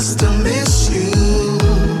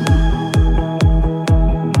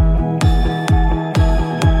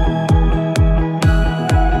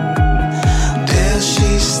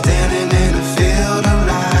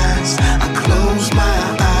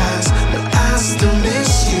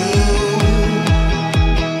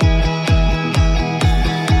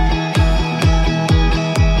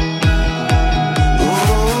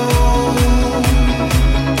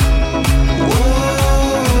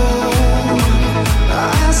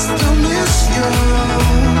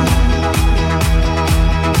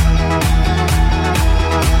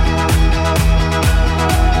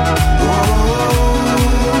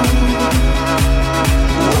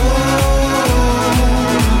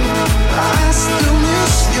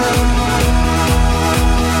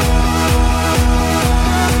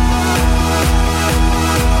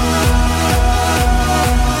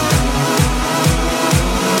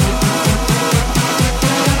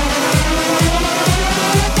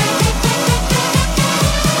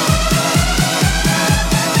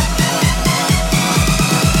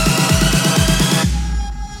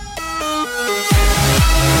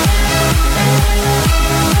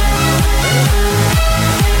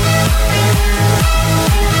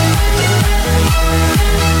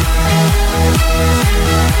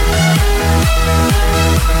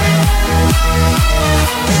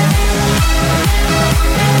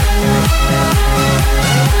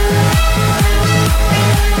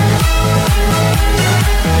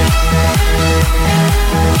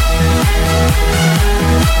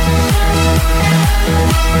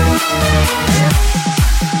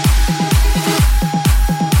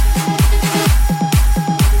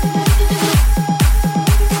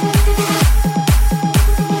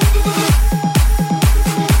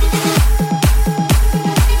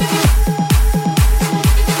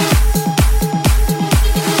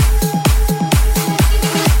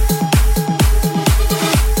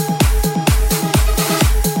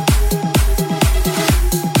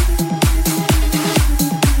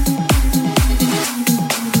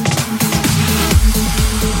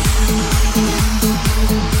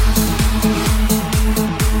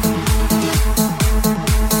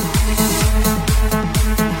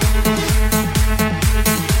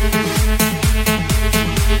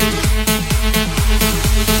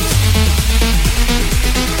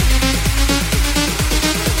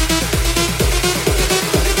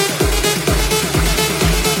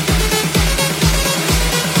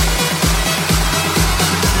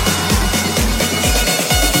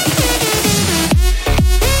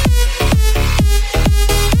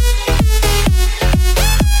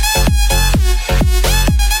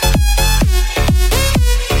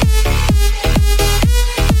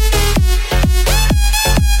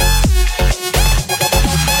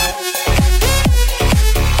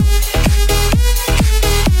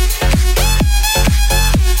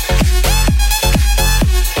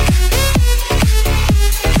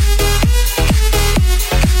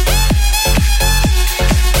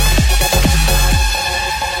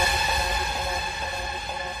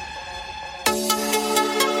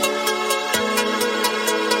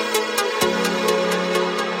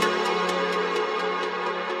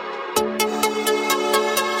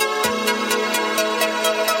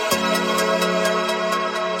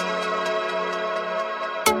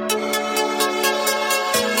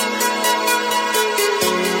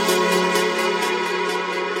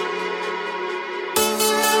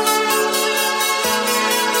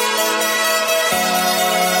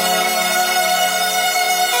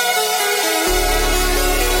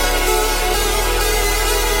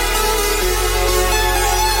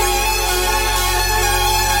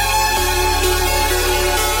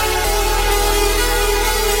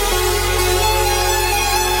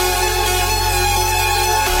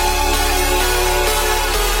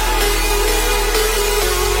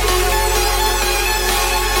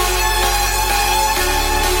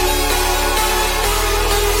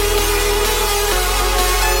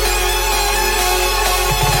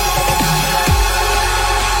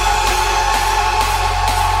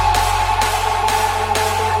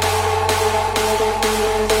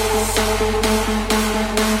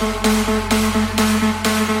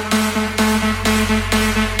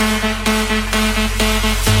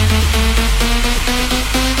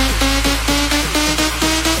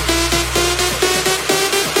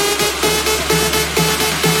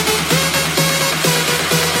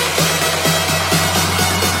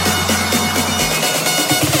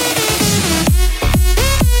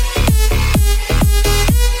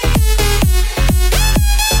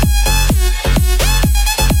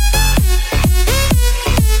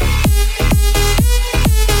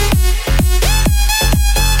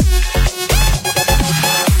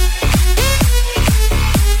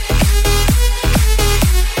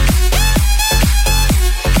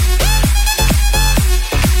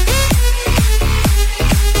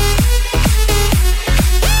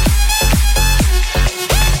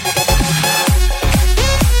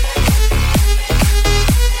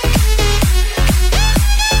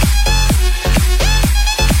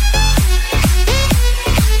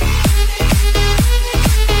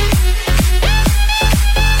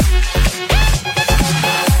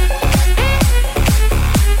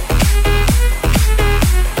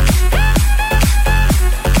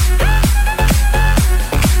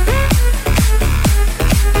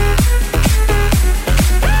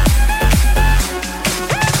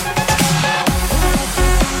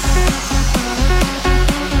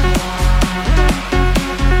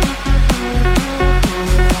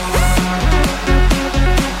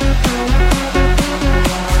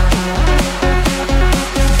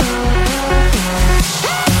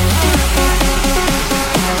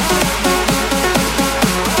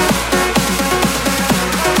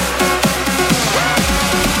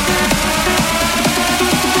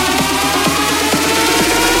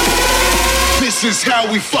This is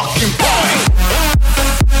how we fucking party.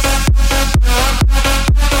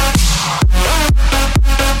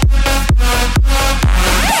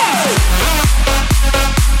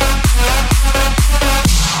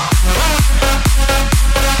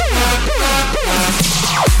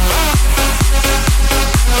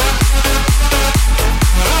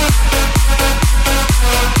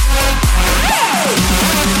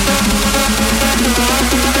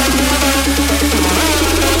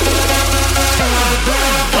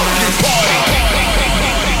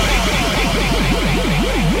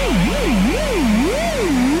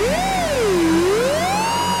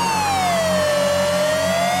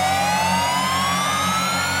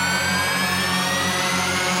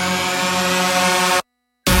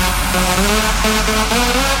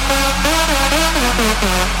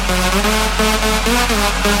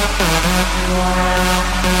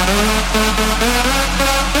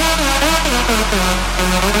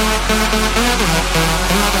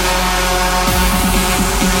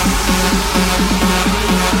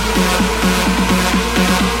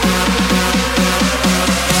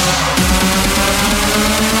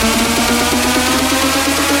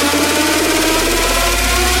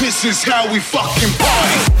 This is how we fucking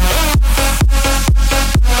party.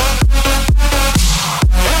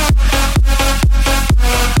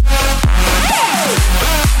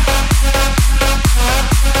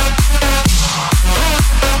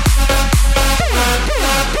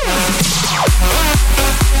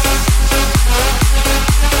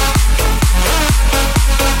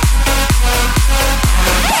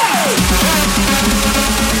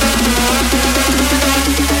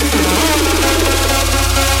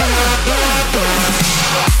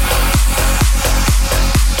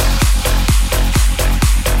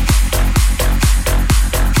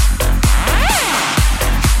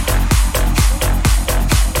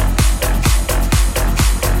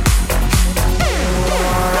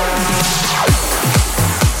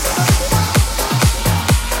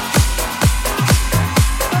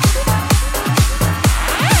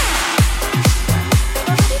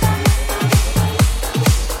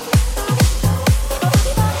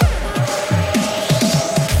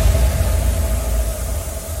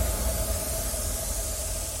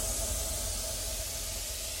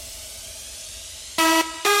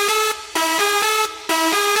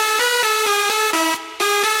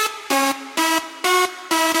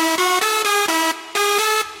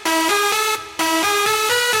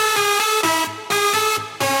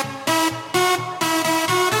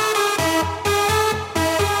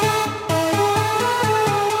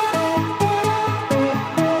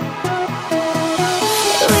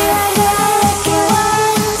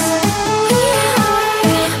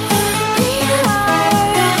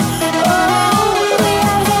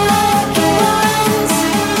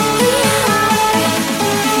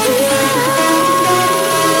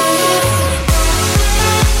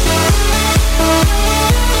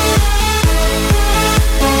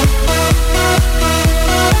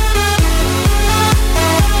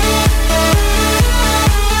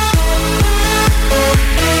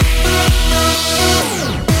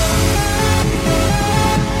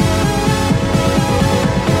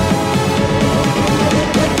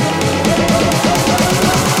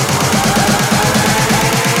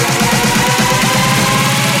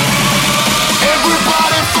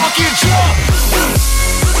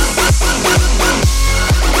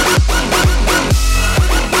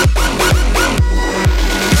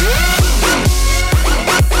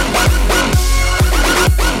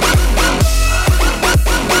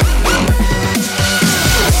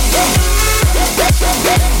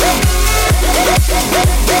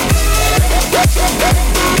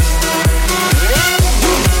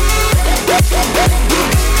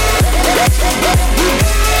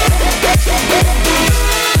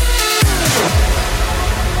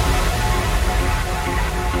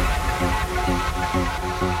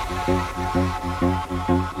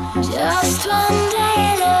 Just one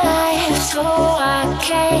day in life, so I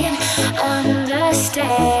can understand.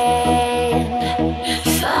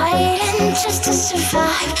 Fighting just to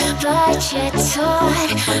survive, but you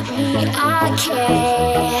taught me I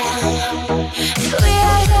can. We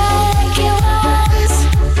are the lucky ones.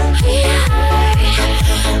 We are.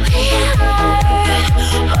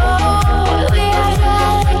 Oh, we are the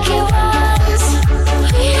lucky ones.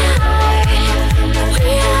 We are.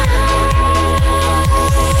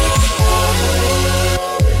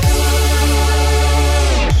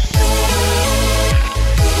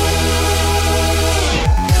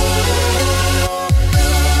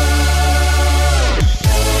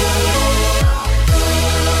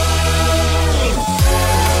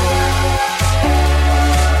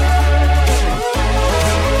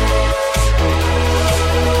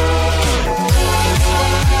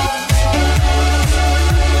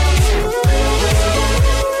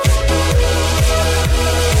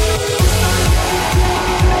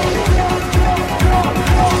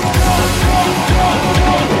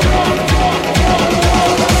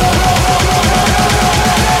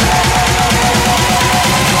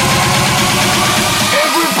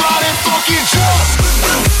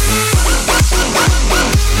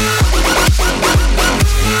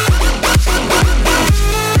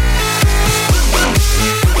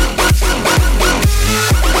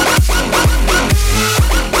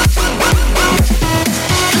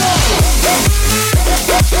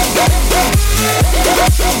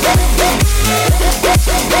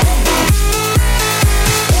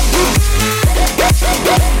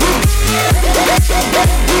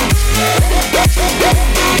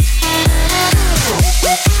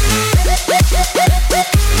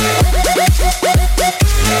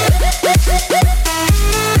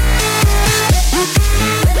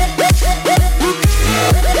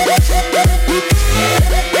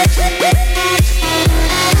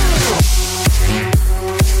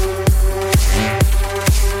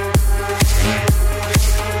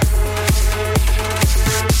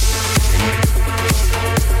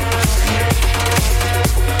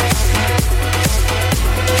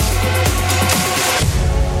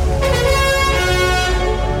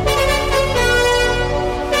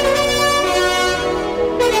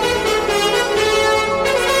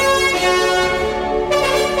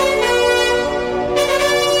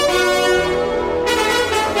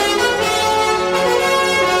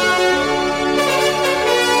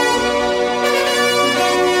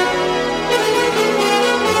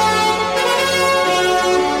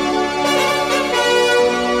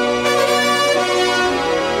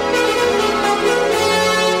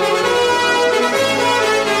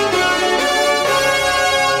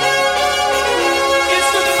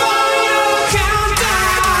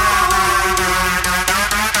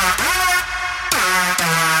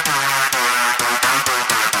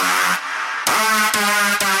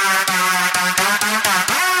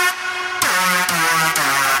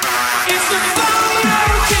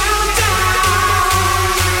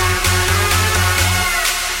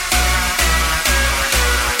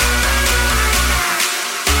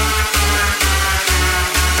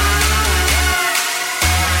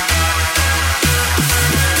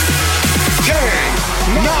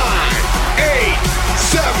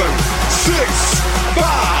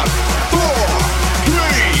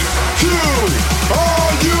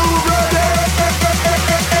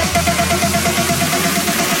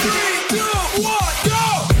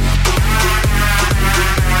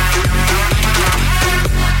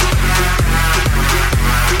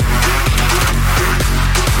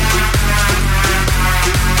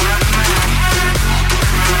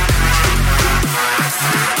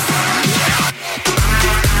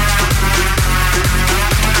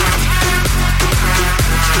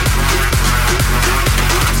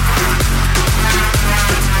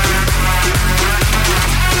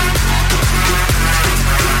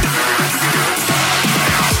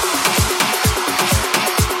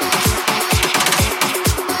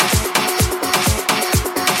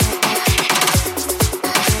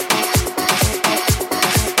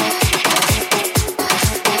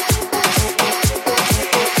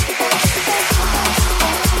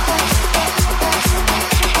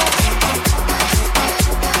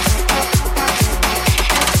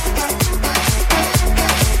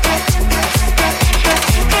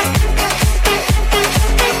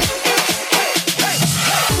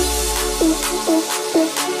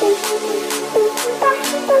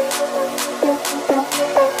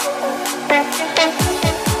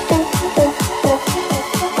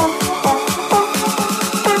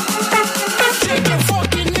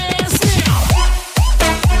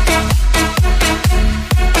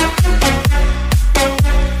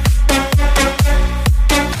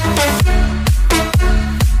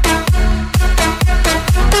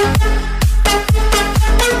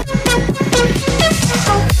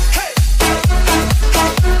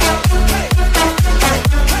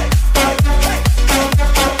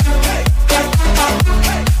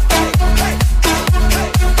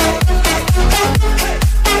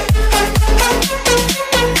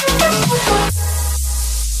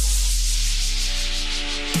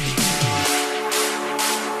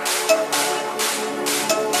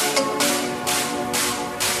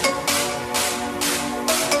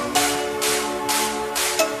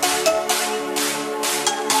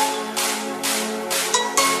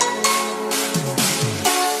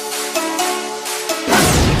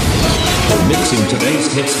 Mixing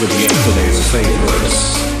today's hits with yesterday's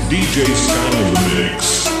favorites. DJ Sky in the mix.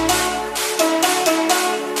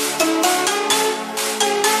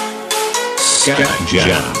 Scat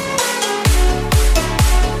Jam.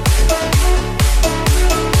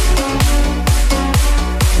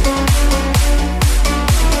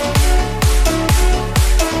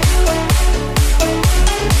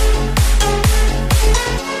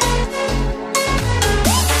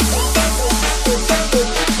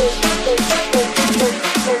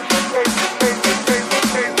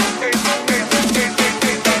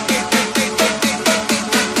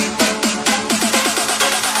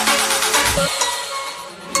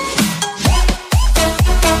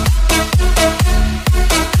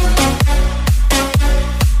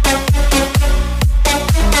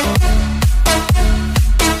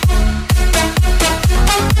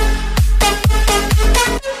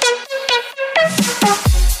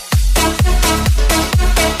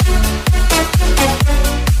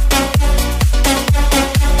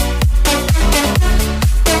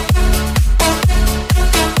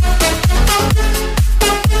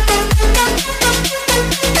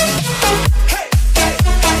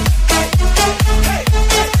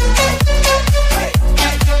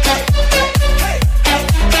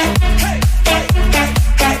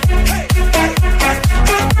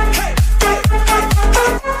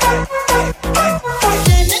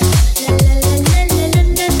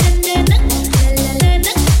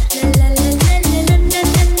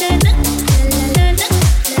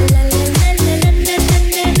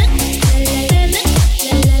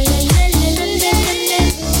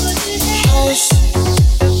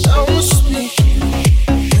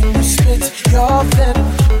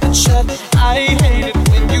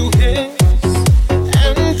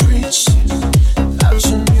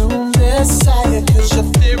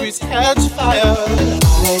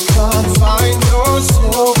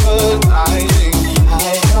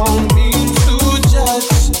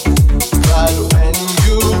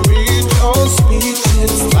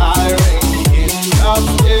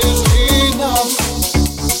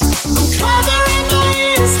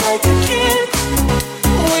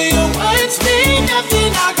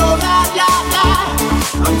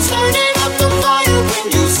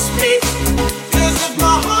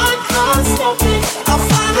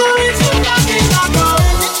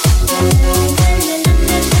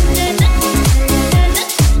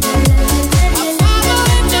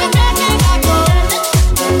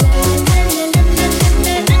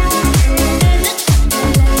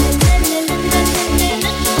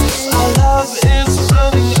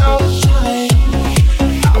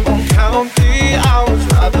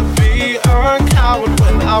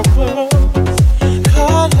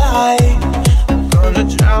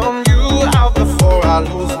 out before I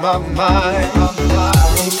lose my mind. I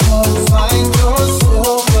can't find your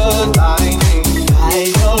silver lining. I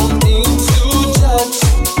don't mean to judge,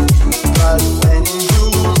 but when you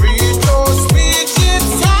read your speech, it's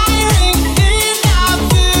tiring enough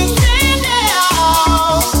to stand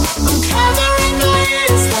out. I'm covering my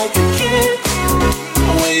ears like a kid.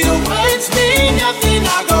 When your words mean nothing,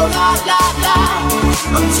 I go la la la.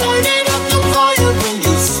 I'm turning up the volume when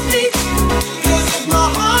you speak. 'Cause if my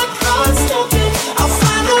heart can't stop it, I'll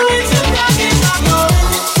find a way to rock it. I go.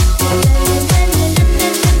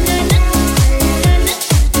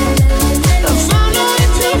 I'll find a way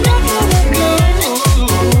to rock it. I go. I'll find a way to rock it.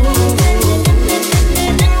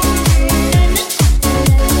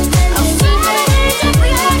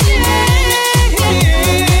 I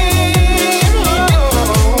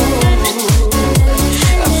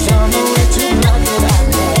found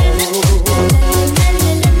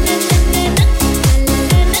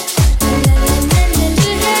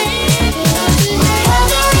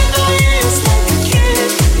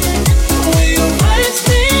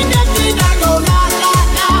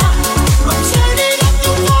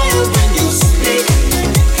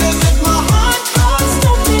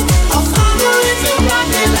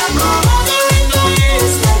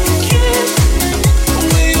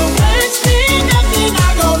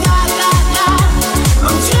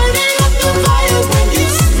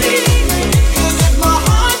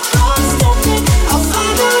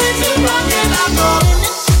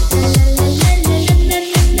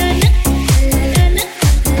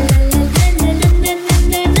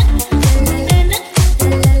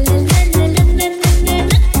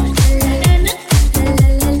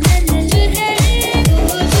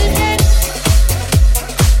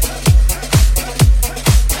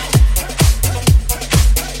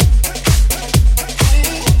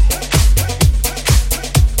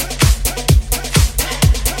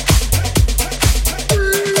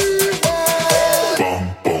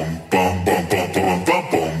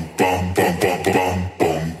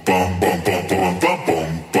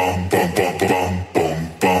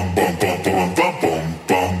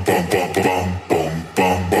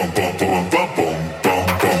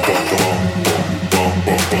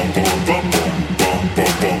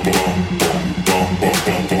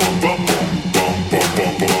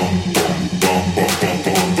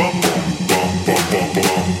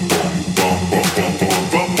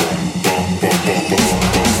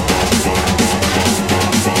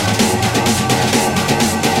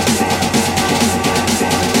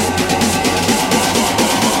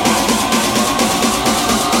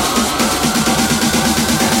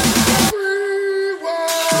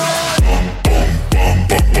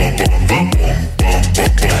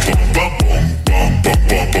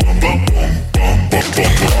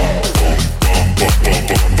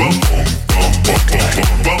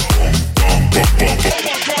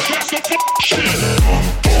way to rock it.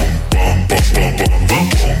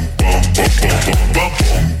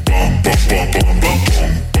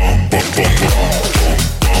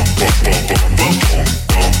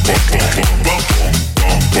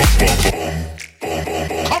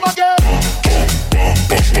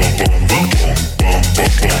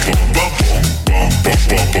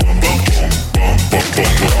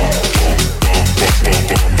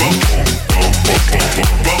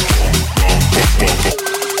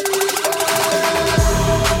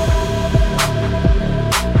 go.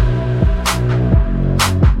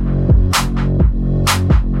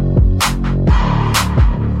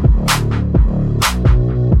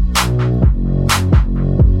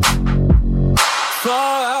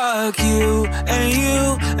 Fuck you and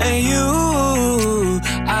you and you.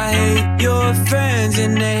 I hate your friends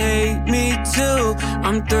and they hate me too.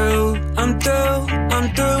 I'm through, I'm through,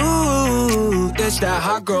 I'm through. This that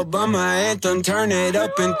hot girl bummer anthem, turn it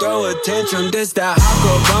up and throw a tantrum. This that hot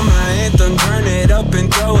girl bummer anthem, turn it up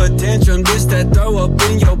and throw a tantrum. This that throw up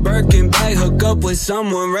in your Birkin bag, hook up with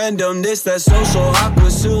someone random. This that social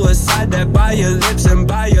awkward suicide, that by your lips and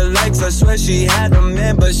by your legs. I swear she had a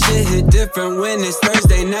man, but shit hit different when it's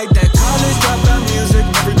Thursday night. That college dropout music,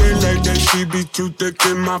 every day like that, she be too thick.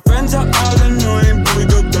 And my friends are all annoying, but we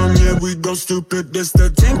go dumb, yeah, we go stupid. This the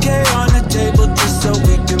 10K on the table just so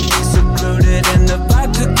we can be secluded. And the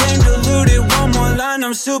vodka came diluted. One more line,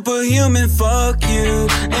 I'm superhuman. Fuck you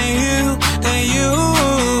and you and you.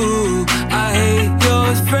 I hate your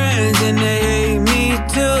friends and they hate me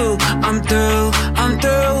too. I'm through, I'm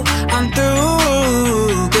through, I'm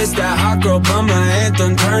through. This that hot girl bummer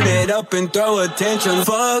anthem, turn it up and throw a tantrum.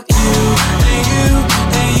 Fuck you and you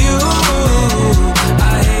and you.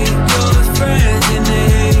 I hate your friends and they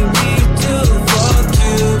hate me too. Fuck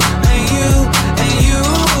you and you and you.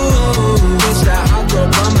 This that hot girl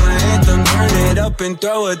bummer anthem, turn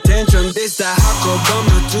throw a tantrum. This that hot girl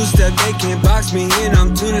bummer, two-step, they can't box me in.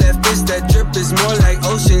 I'm too left, this that drip is more like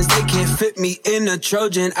oceans. They can't fit me in a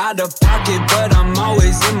Trojan. Out of pocket, but I'm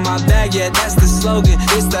always in my bag. Yeah, that's the slogan.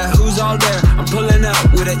 This that who's all there. I'm pulling up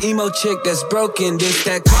with an emo chick that's broken. This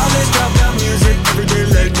that college dropout music. Every day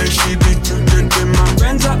late night, she be too drinking. My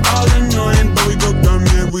friends are all annoying, but we go dumb,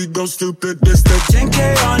 yeah, we go stupid. This the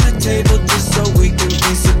 10K on the table just so we can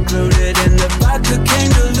be secluded. And the vodka came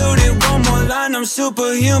diluted. One more line, I'm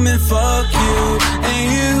superhuman. Fuck you, and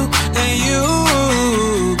you, and you.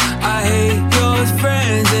 I hate your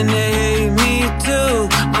friends and they hate me too.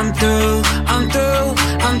 I'm through, I'm through,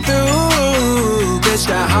 I'm through. Bitch,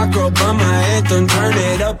 that hot girl by my anthem. Turn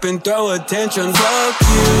it up and throw a tantrum. Fuck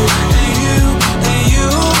you, and you, and you.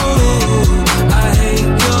 I hate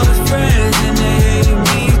your friends and they hate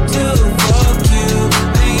me too. Fuck you,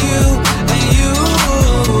 and you, and you.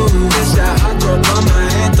 Bitch, that hot girl by my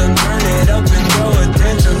anthem. Turn it up and throw a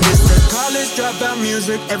tantrum. This the college dropout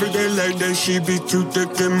music. Everyday late day, she be too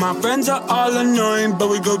thick. And my friends are all annoying, but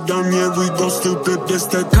we go dumb, yeah, we go stupid. This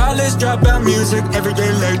the college dropout music.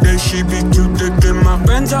 Everyday late day, she be too thick. And my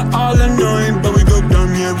friends are all annoying, but we go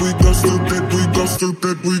dumb, yeah, we go stupid. We go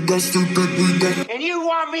stupid, we go stupid, we go. And you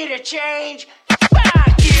want me to change?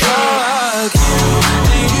 Fuck you! Fuck you,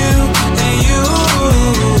 and you, and you.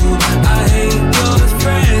 I hate your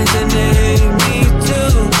friends and they hate me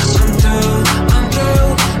too. I'm through, I'm through,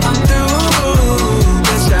 I'm through.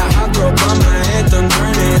 Bitch, that hot girl by my anthem.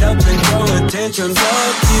 Turn it up and throw a tantrum.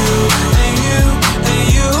 Fuck you, and you, and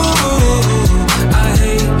you. I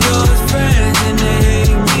hate your friends and they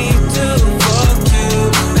hate me too. Fuck you,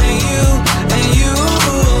 and you, and you.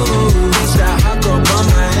 Bitch, that hot girl by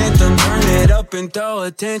my anthem. Turn it up and throw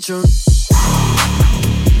a tantrum.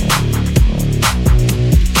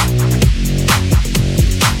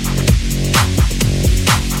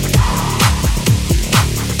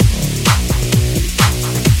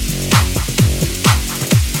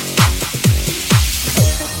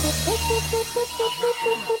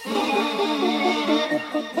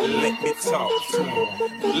 Let me talk to him.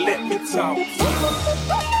 Let me talk to him.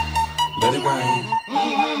 Let it rain.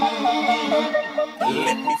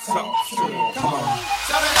 Let me talk to him. Come on.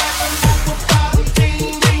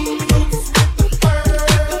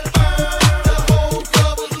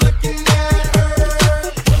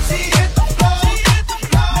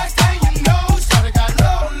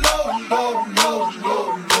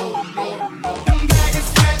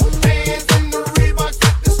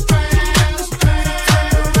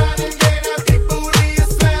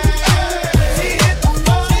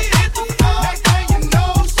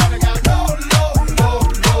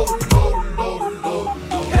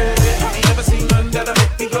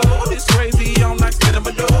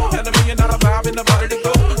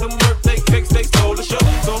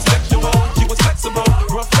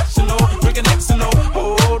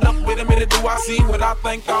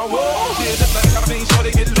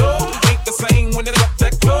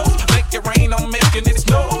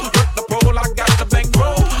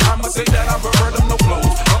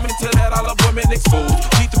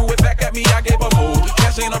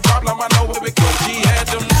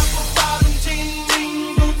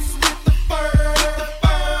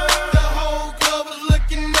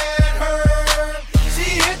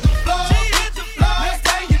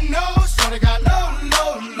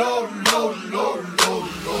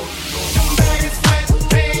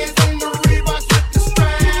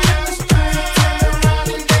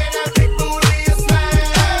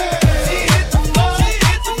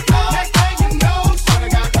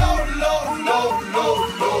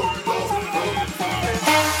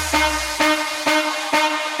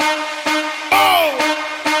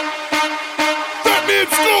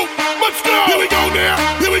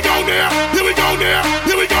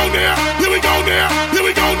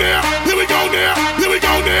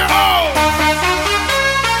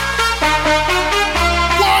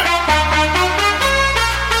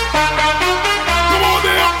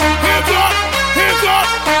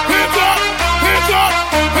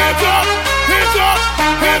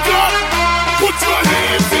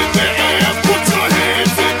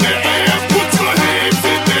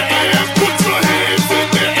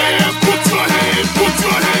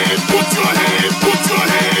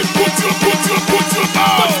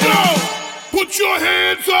 Let's go!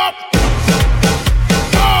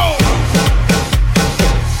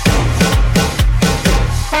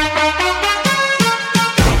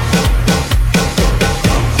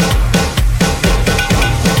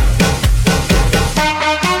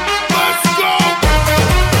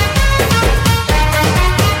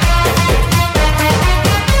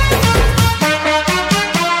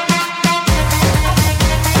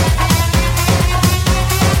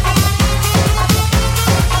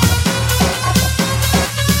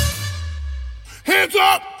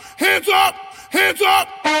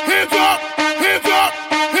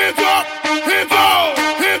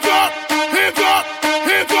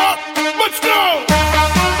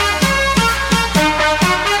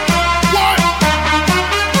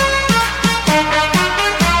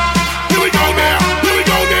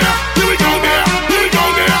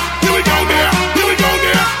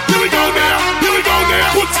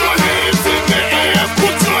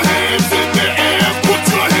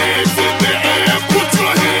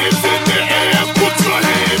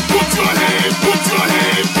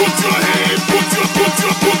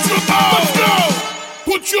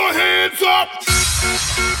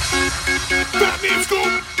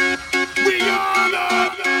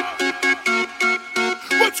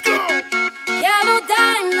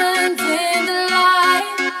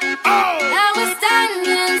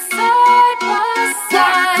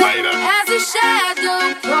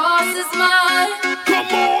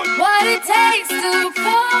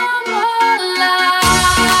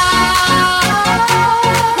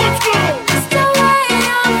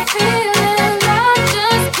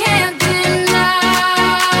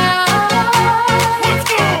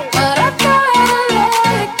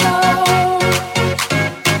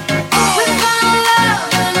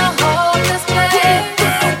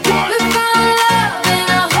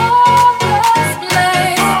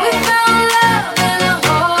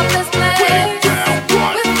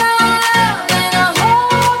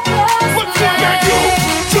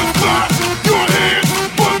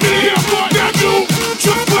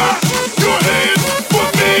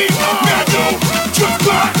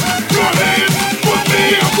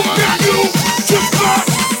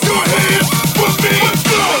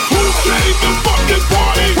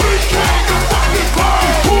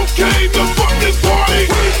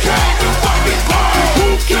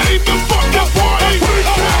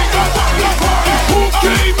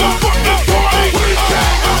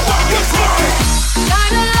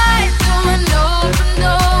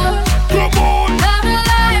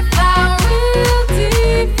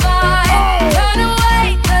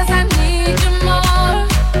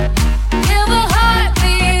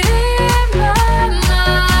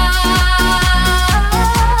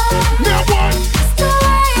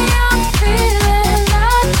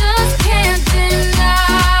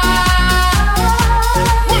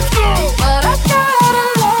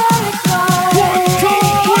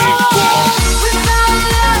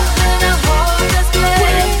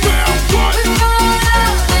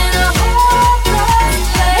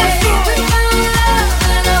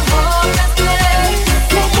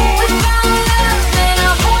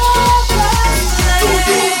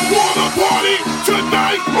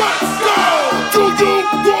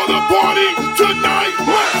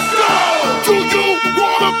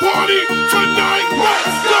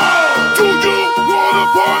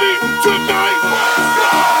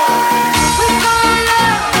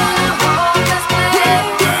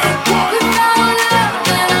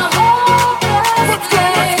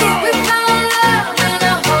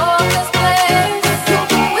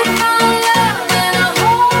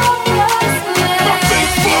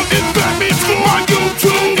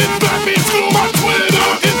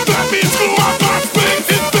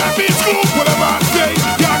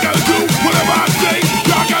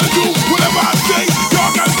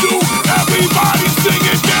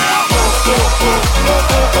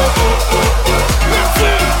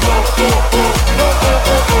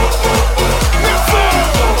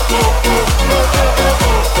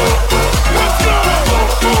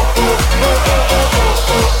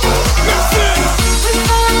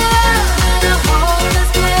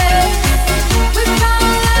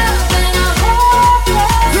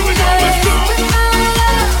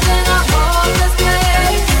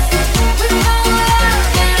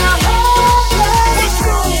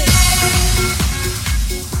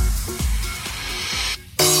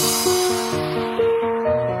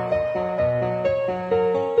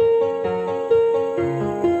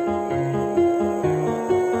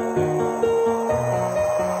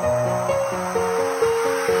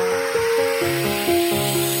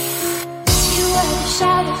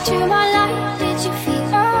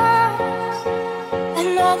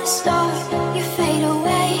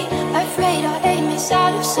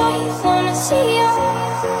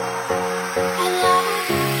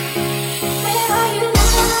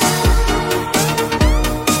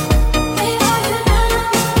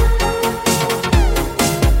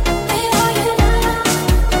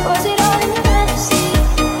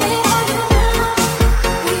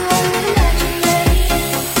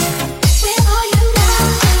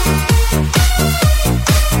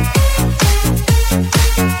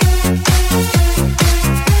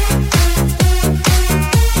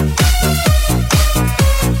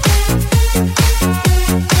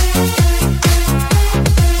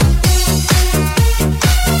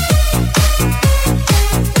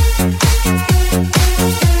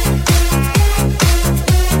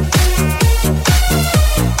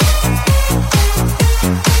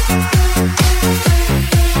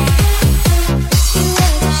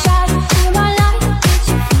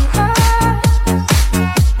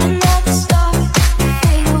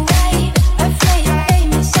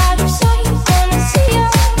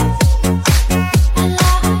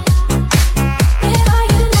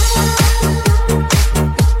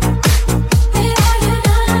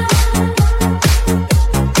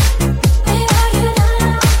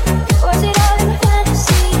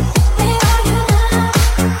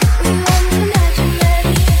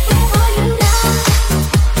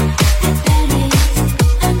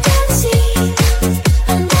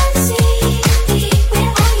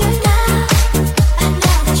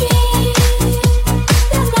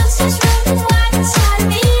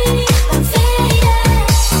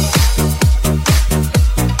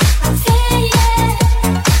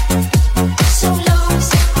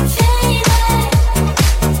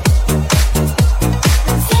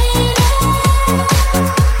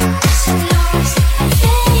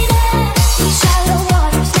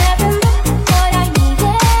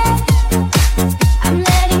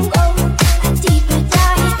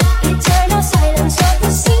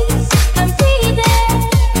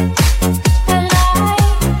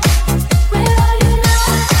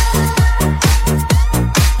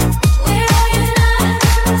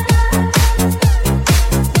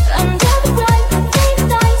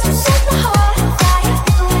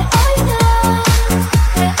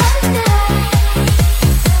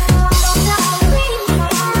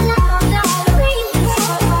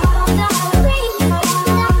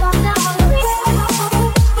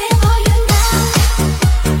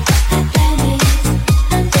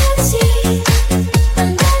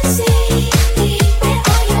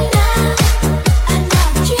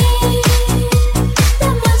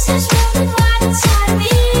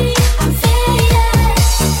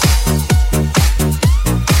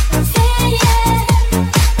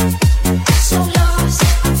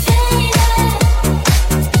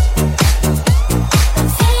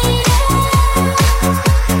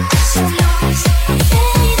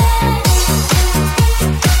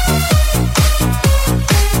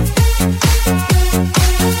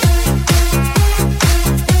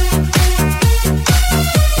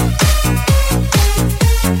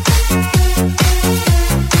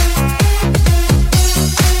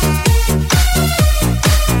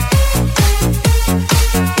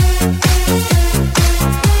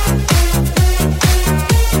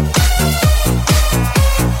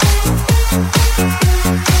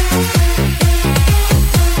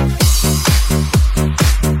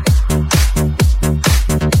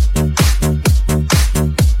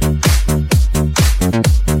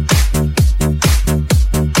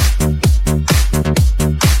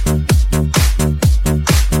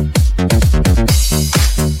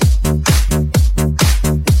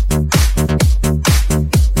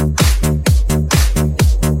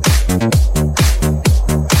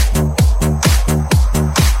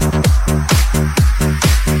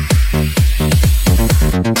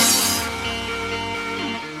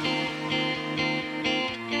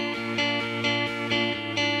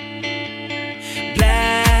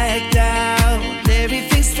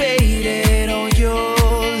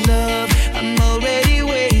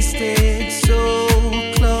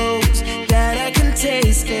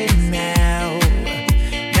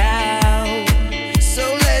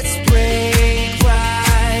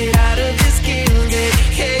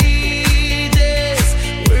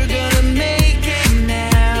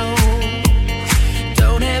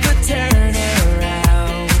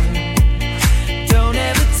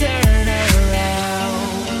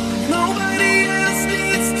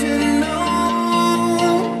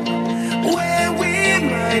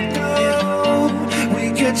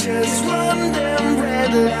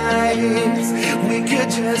 lights. We could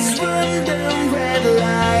just run down red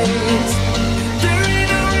lights. There ain't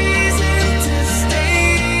no reason to stay.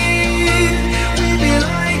 We'd be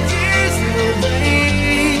like years away.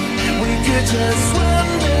 We could just run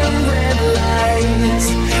down red lights.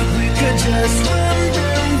 We could just run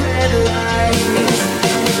down red lights.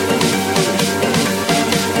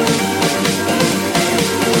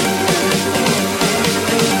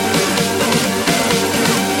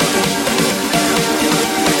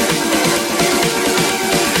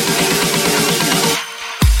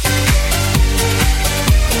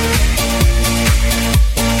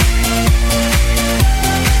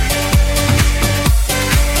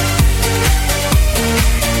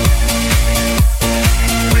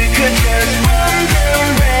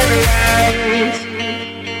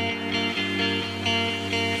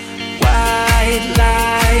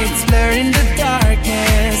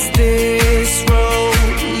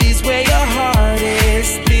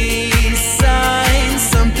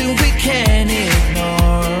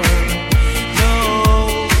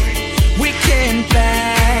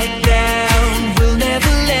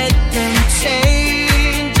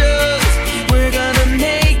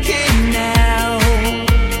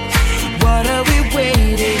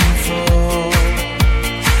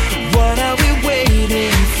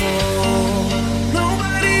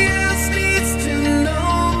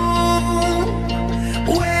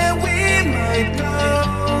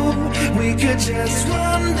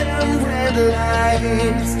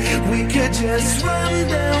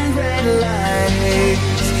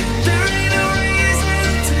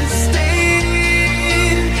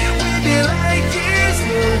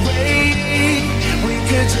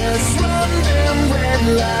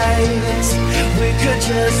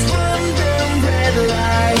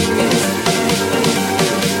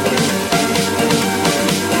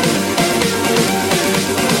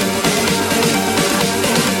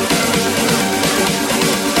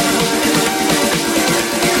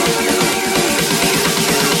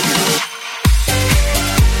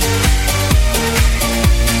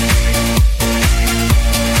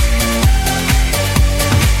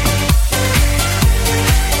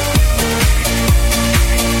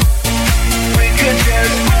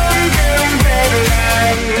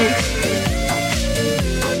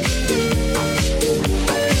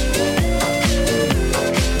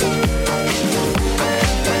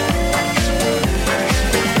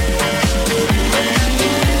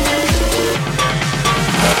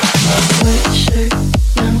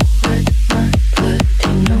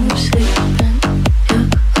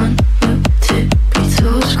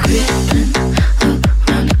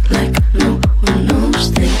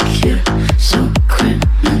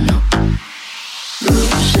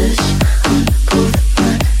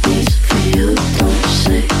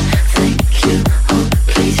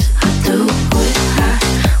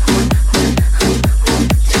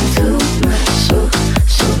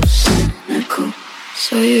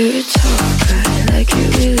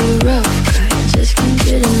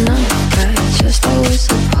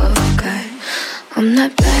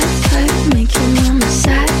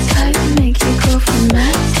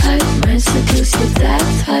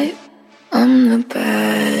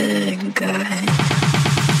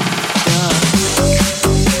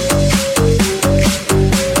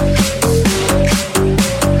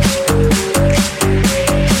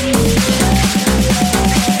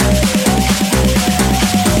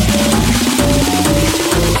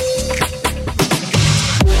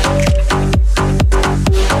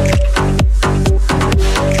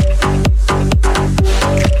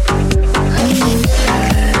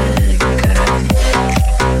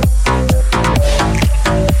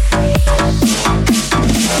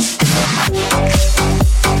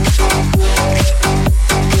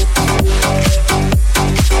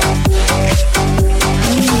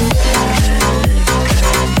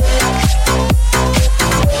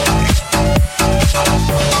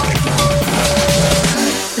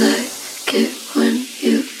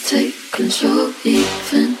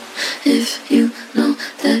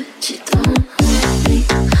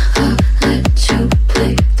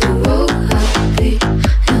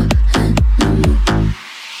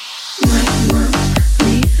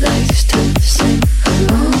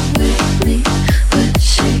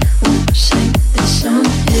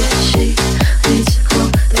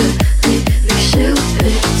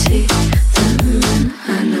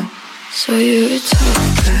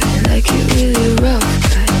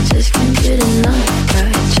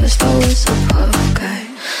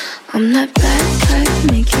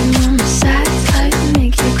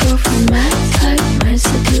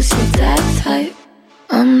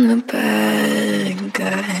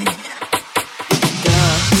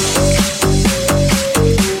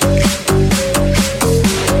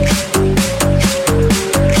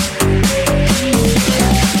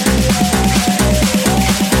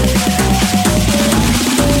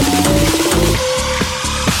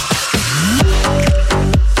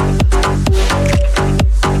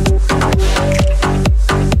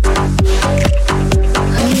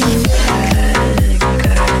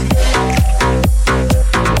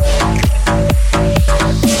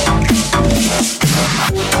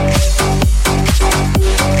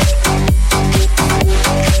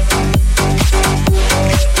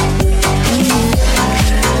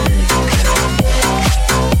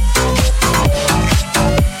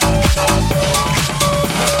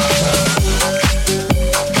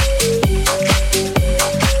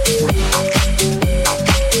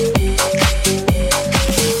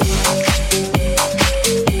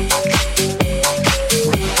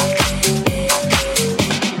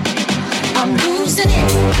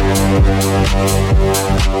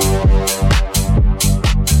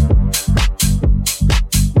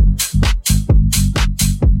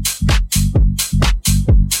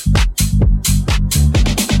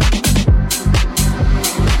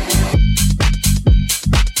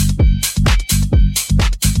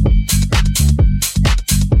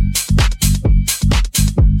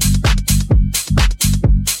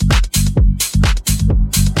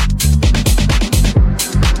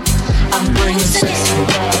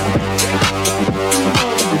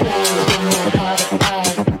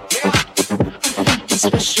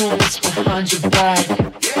 show what's behind your back.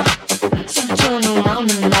 So turn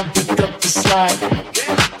around and I'll pick up the slack.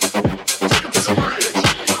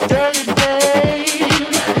 Dirty babe,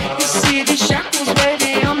 you see these shackles,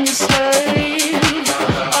 baby, I'm your slave.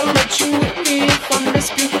 I'll let you with me if I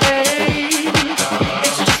misbehave.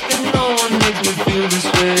 It's just that no one makes me feel this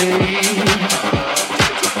way.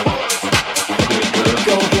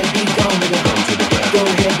 Go ahead, be gone with it. Go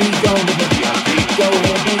ahead, be gone with it. Go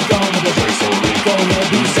ahead, be gone with it. Go ahead,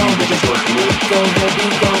 be gone with it. Go ahead, be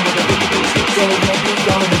gone with it. Go ahead, be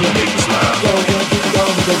gone with it. Go ahead, be gone with it. Go ahead,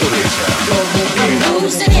 be gone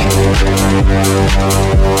with it.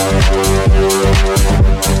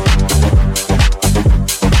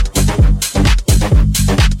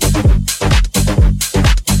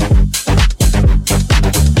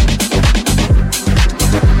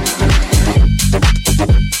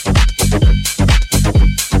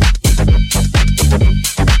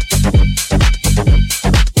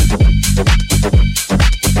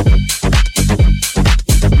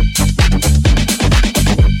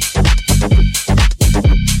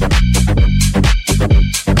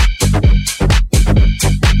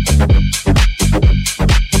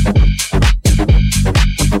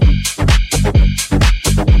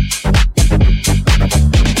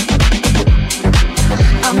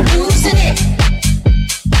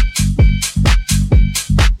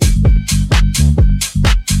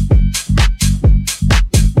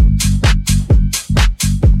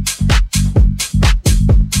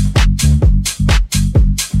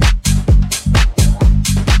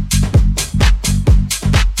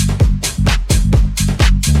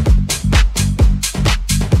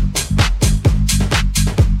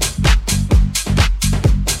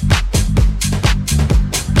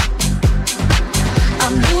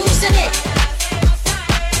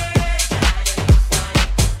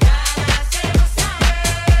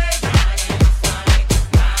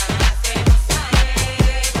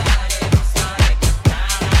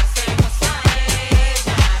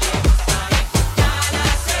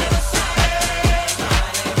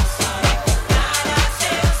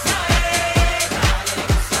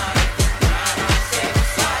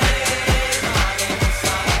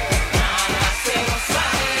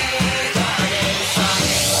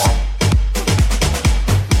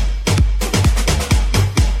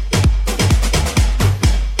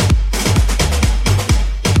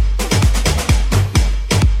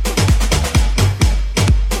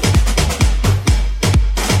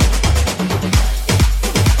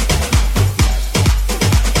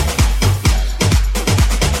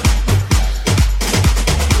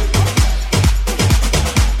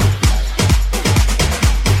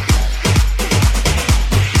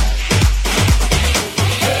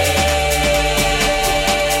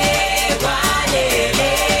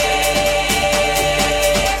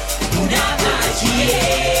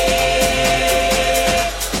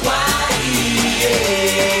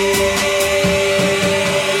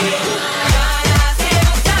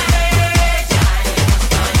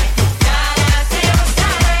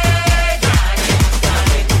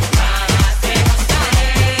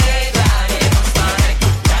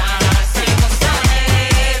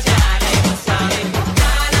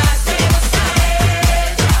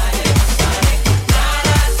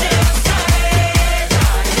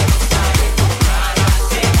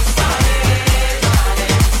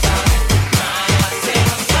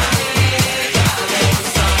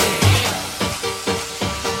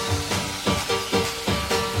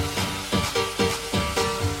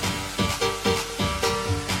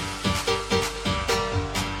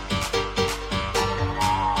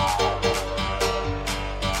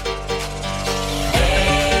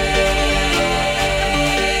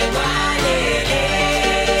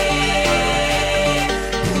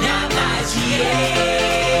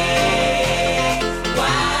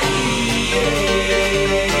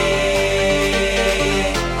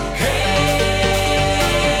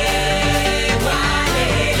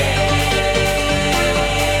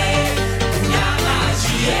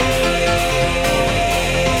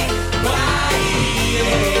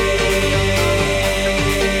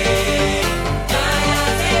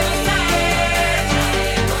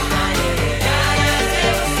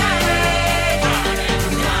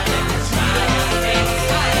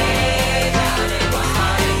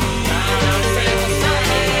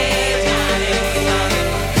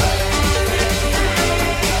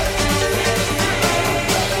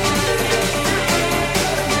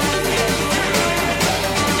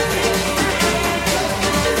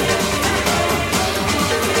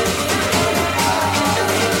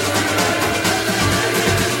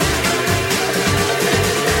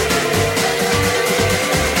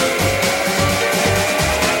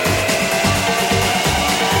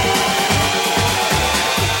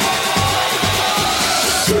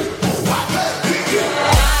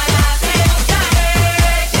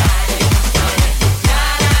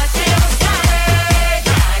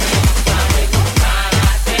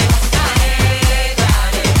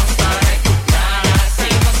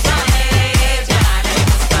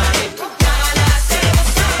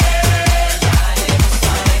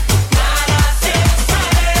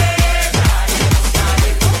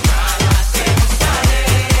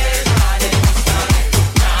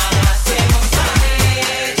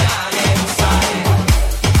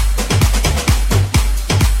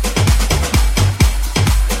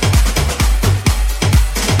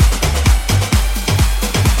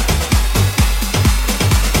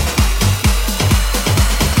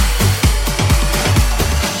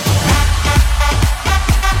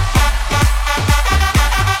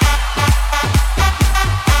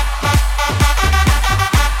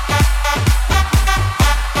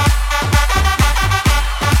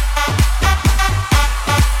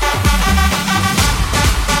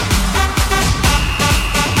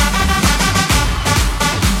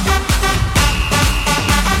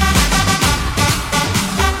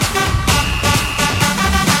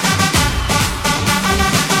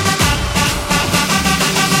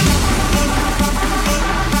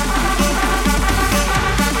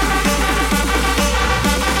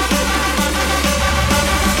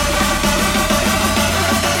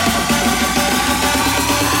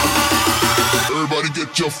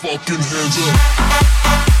 get your fucking hands up.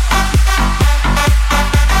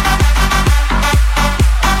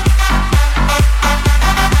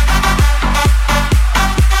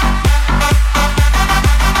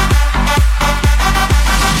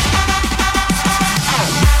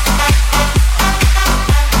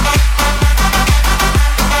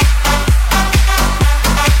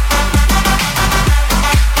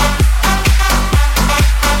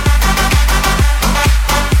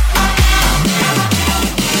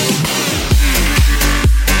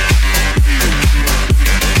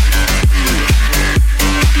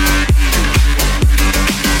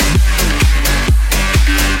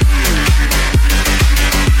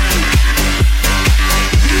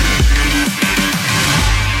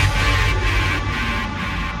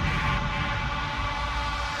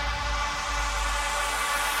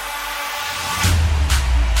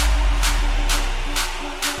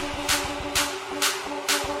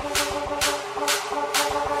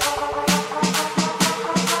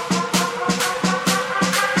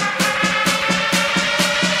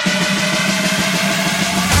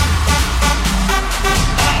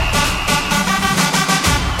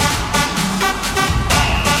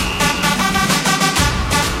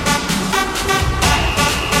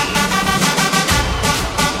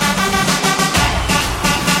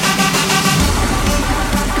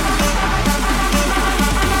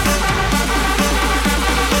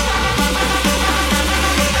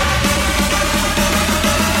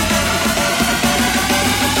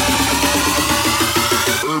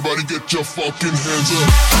 Get your fucking hands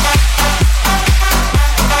up.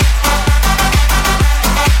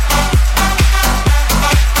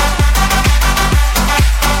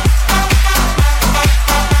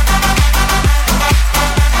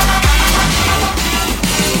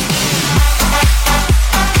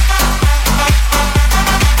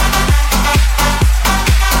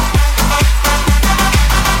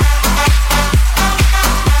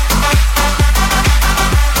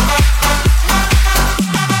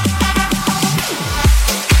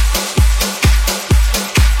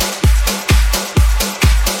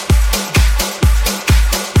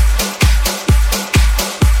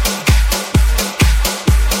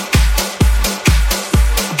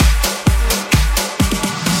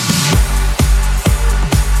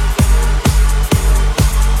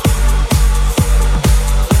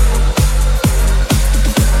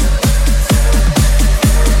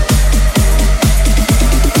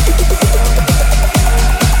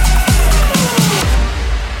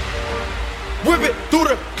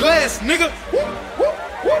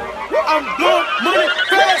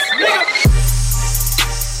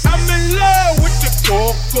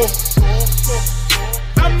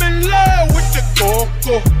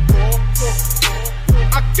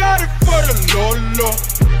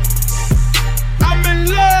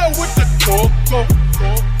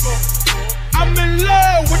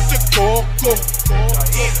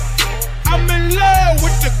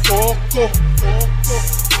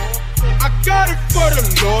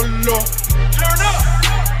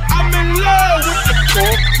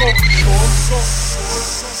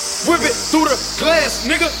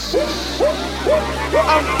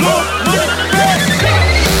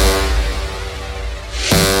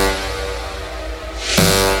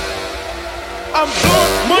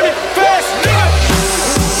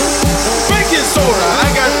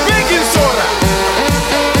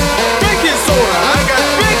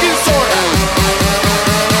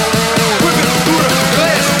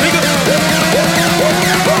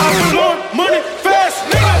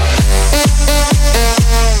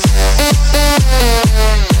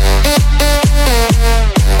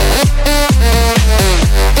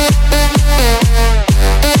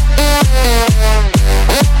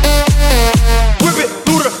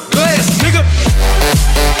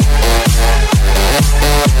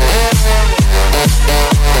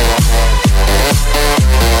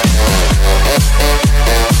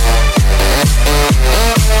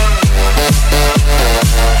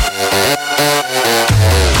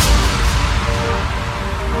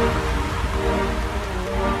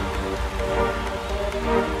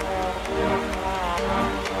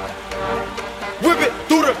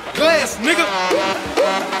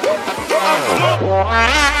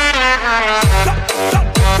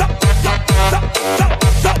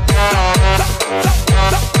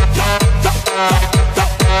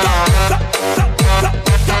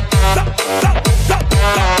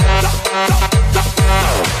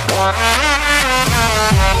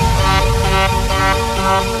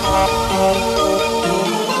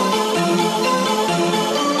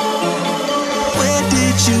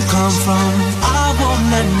 you come from? I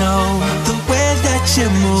wanna know. The way that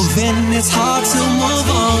you're moving, it's hard to move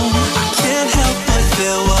on. I can't help but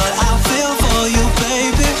feel what I feel for you,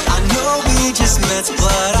 baby. I know we just met,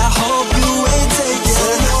 but I hope you ain't taking.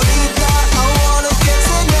 Señorita, I wanna get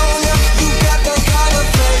to know you. You got that kind of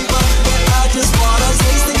flavor that I just wanna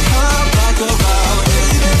taste and come back around,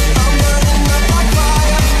 baby. I'm burning up like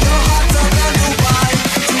fire. You're hotter than Dubai.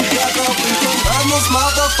 Together we can burn this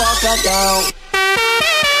motherfucker down.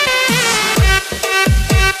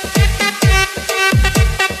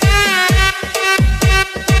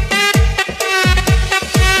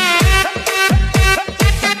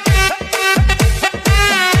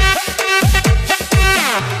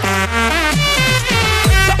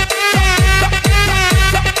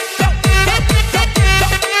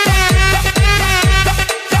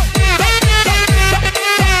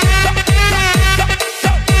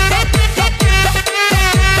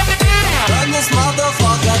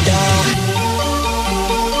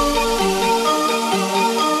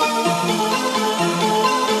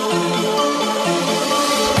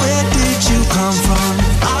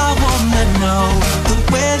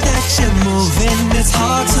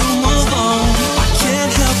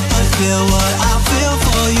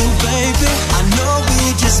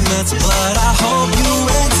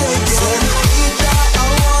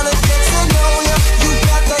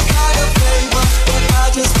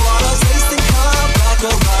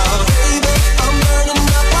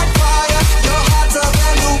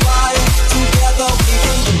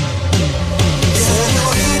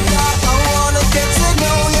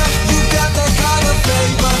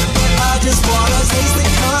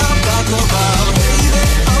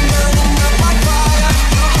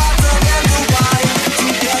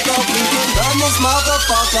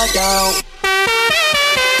 Down.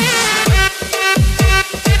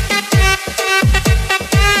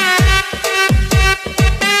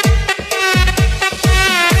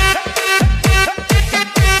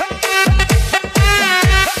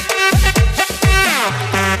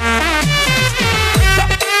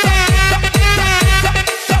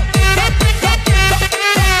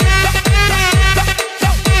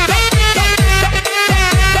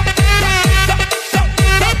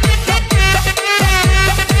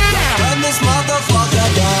 Run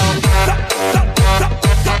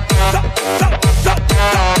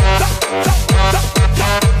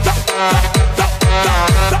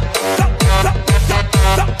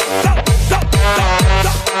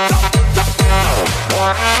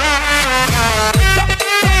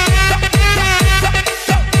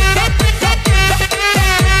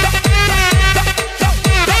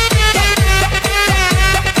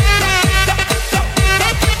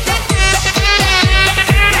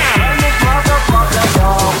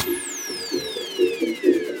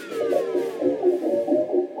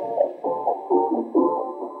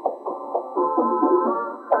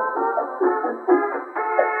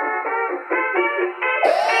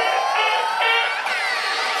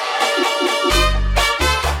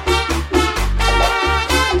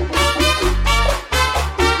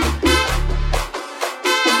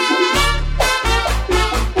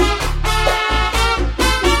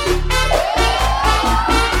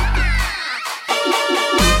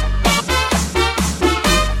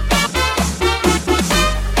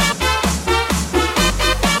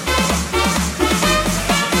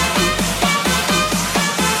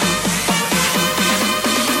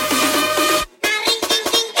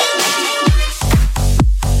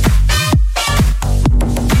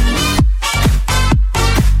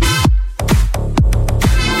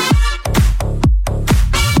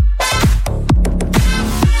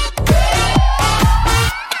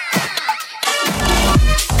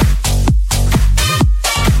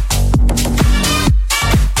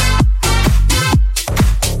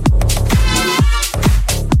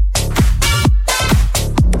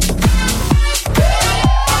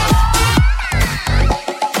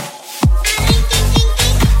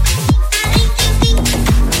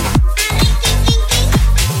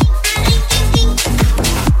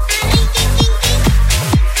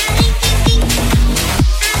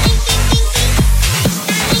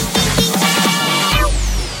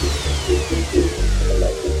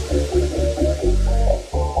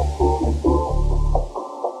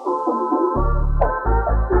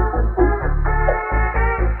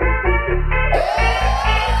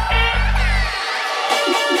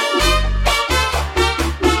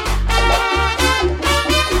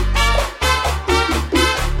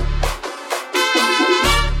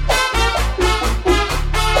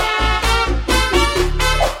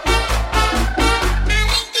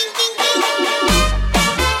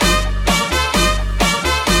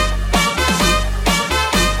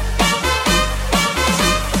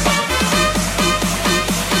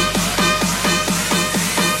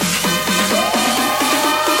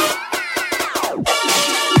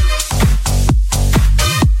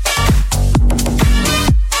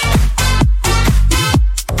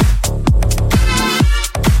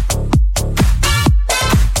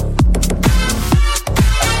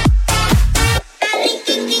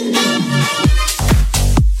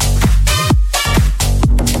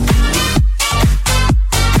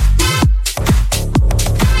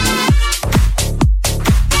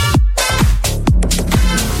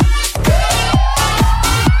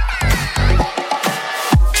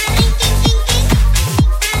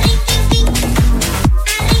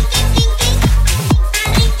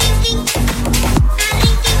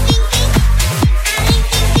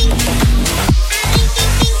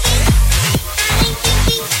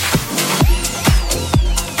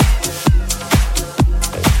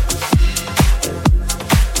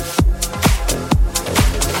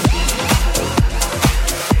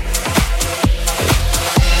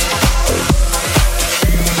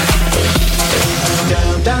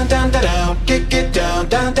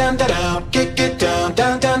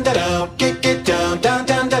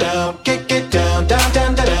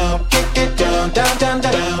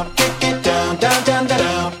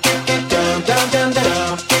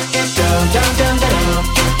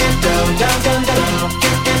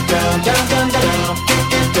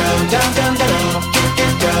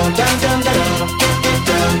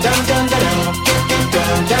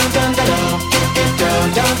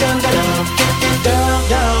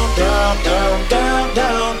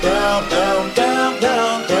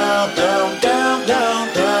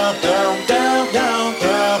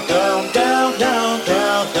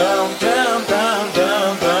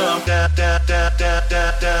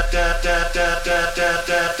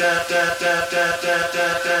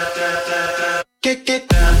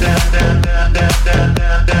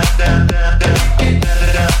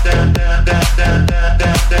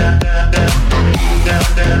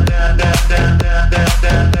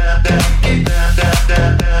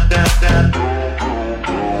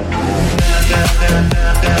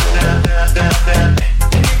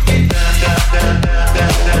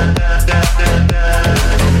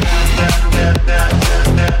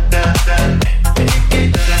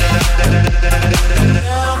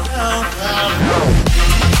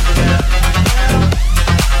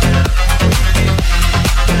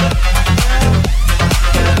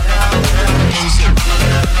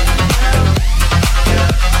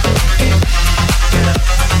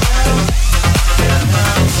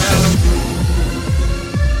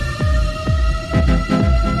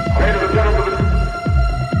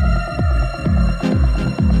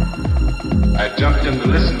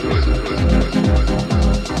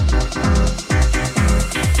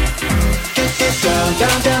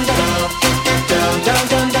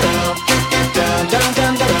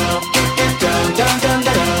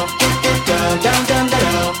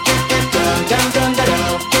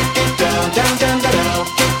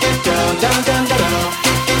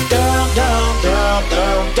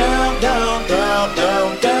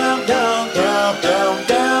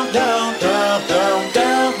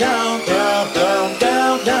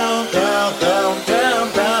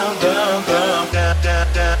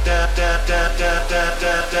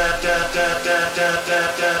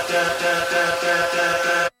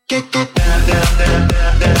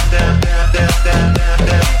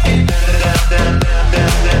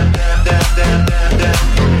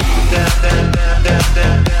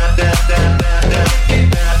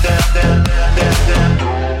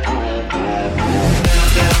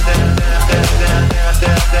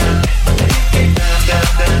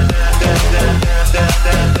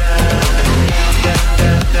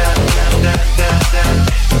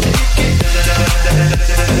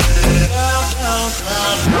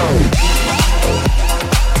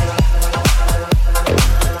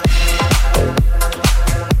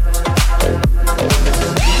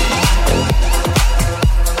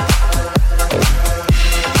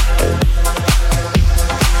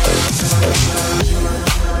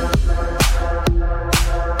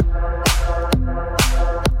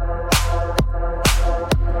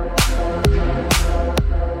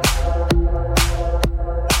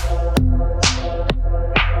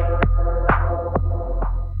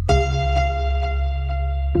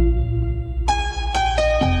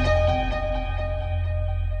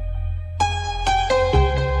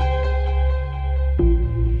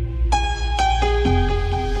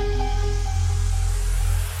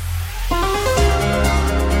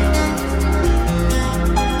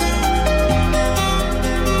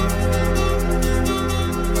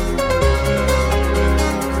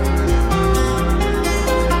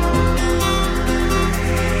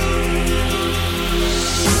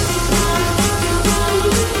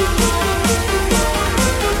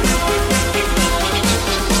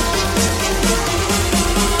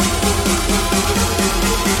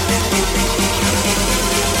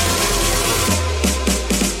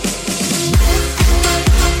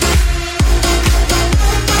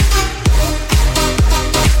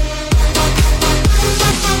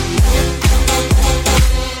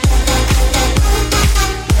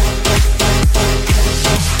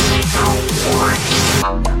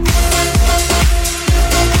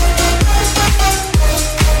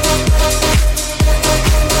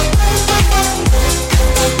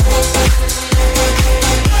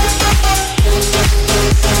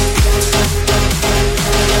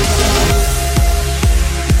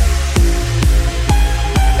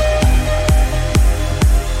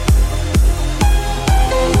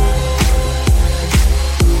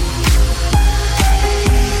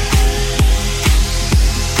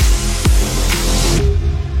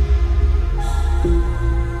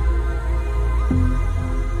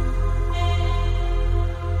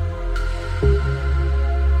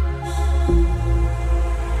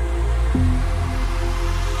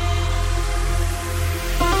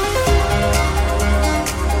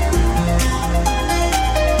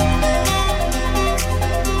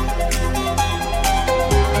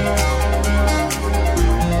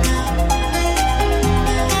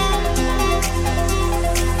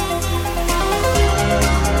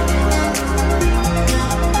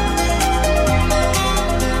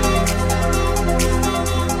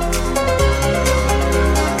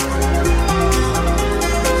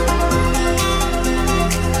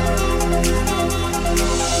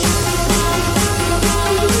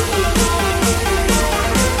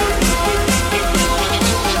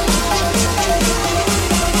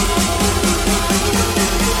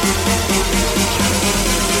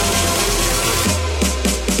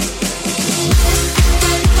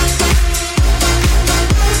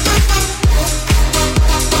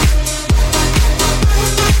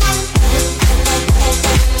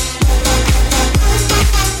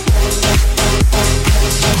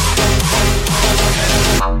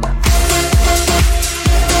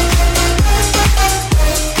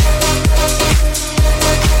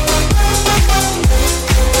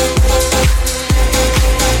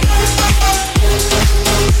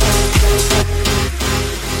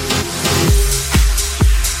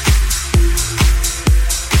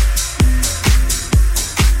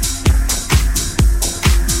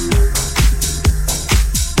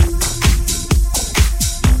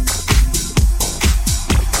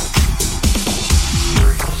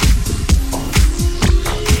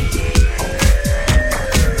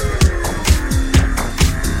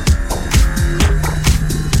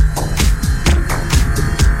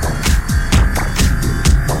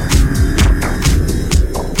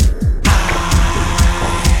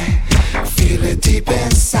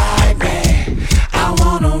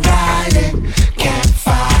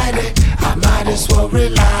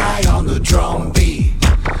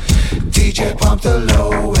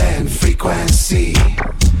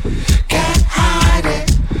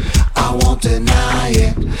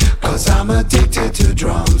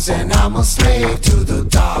a slave to the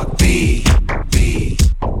dark beat.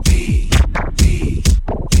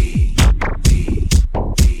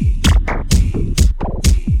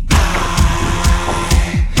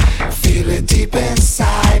 Deep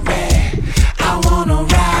inside me, I wanna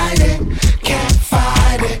ride it, can't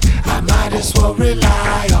fight it. I might as well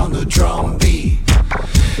rely on the drum beat.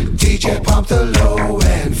 DJ pump the low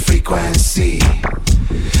end frequency.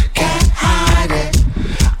 Can't hide it,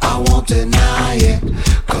 I won't deny it.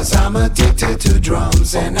 Cause I'm addicted to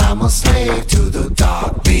drums and I'm a slave to the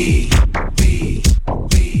dark beat.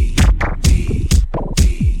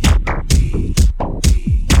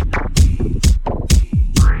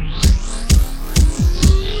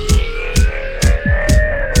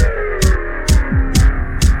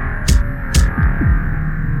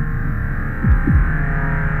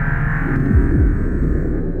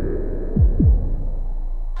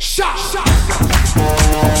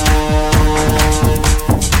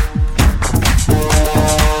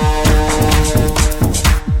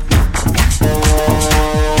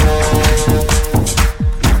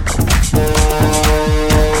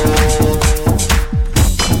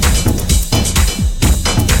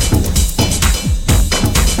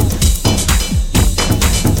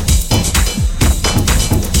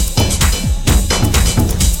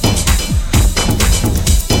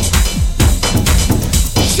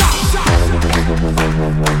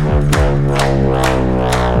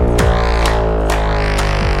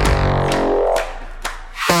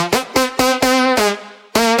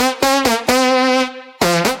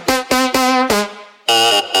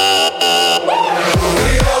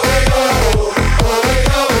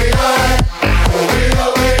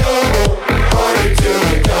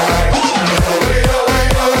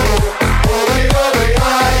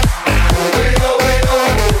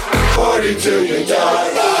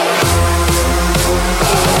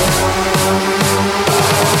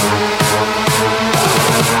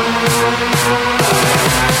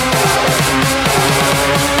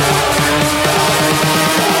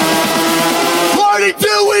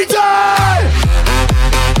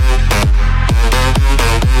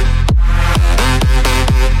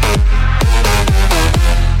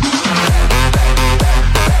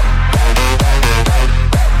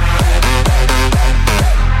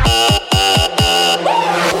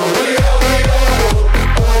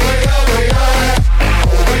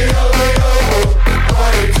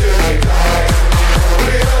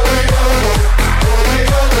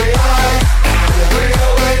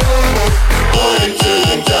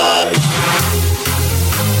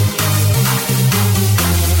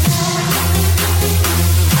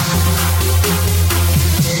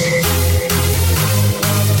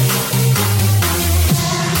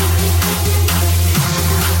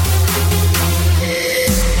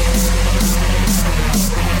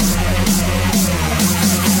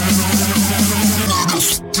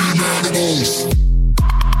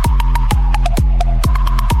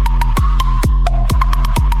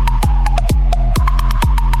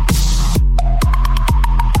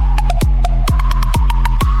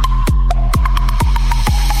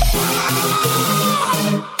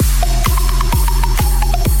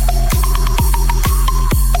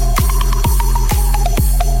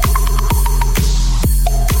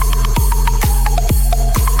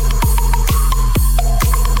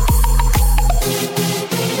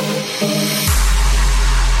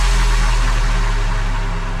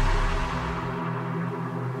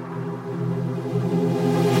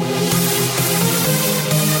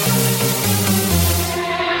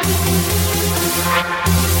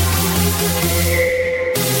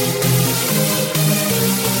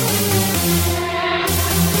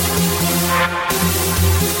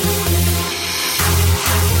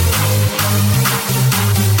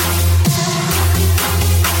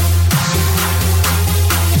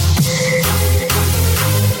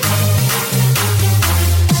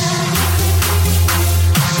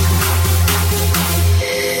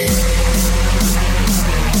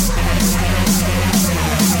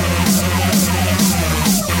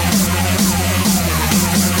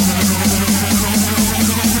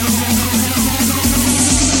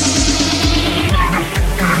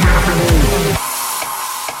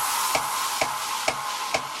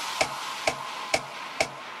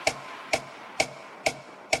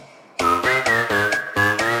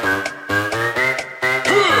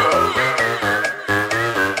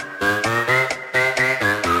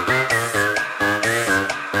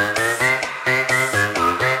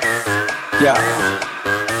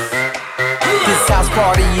 This house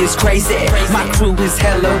party is crazy. My crew is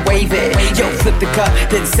hella wavy. Yo, flip the cup,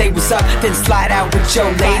 then say what's up, then slide out with your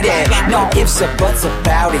lady. No ifs or buts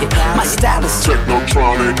about it. My style is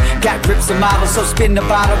technotronic. Got grips and models, so spin the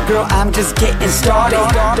bottle, girl. I'm just getting started.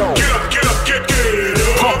 Get up, get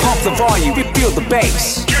up. Pump the volume, feel the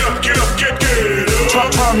bass. Get up, get up.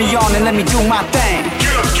 Turn me on and let me do my thing.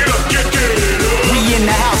 Get up, get up. We in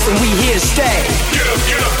the house and we here to stay. Get up,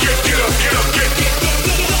 get up, get up, get up, get up.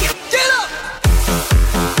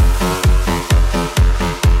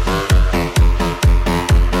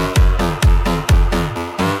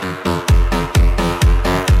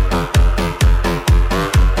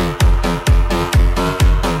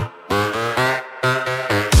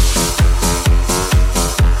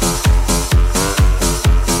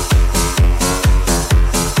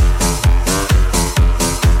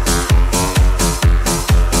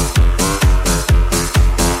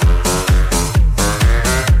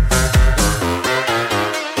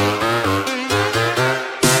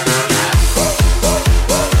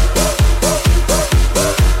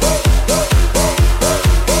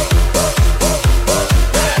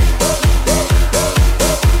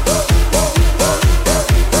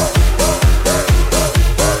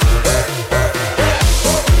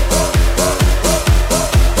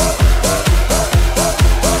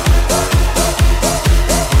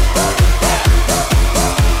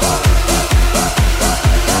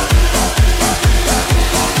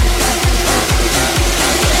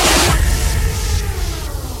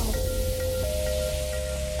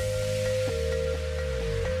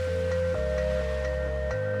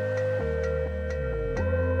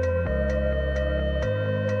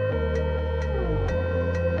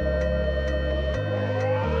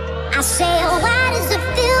 I say, oh, why does it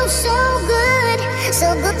feel so good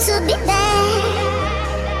to be there?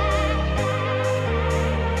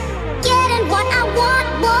 Getting what I want,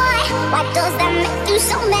 boy, why does that make you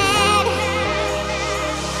so mad?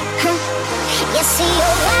 You see,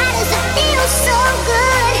 oh, why does it feel so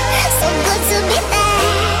good to be there?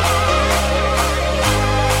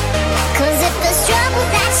 'Cause if there's trouble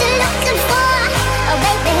that you're looking for, oh,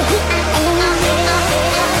 baby, here I am.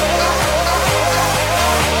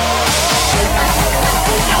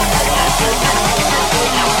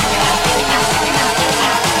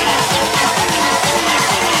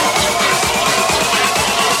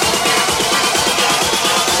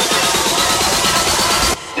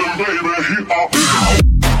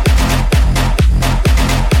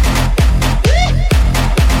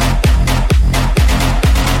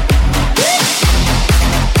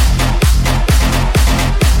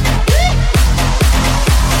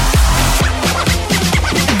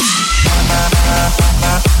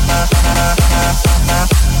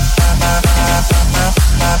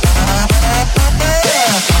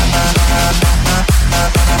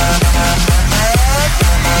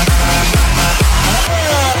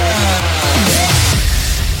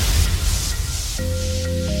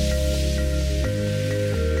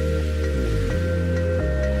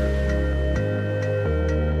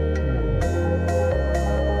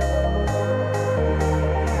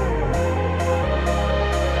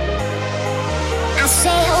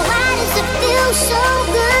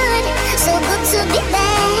 So good to be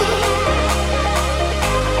there.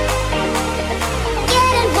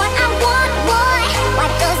 Getting what I want, boy, why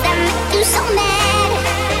does that make you so mad?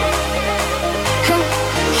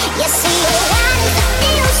 You see, why does it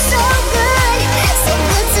feel so good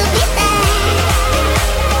to be there?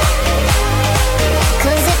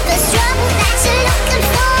 'Cause if there's trouble that you're looking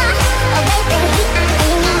for, oh baby, here I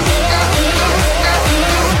am.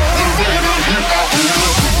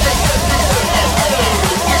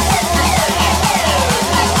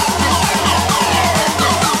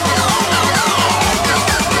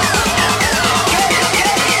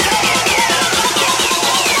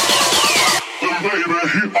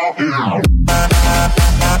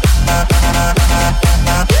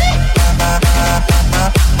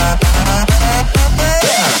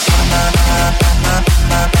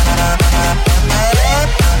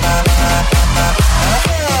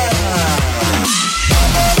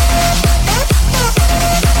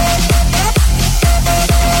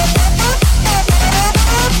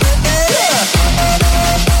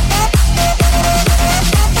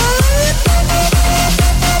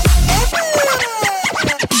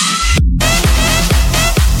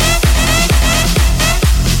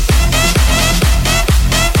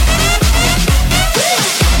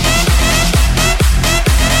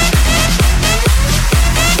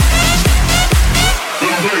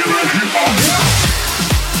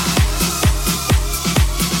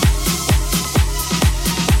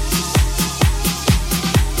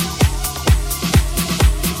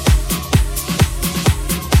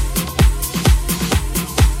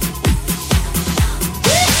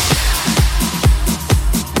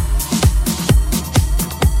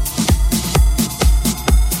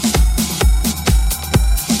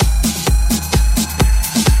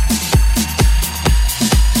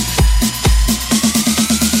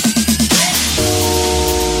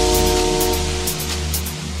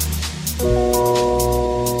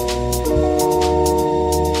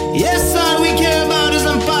 Yes, all we care about is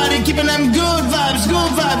them party, keeping them good vibes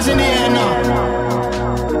in the air now.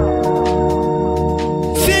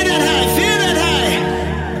 Feel that high.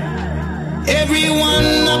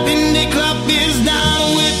 Everyone up in the club is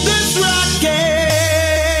down with this rocket.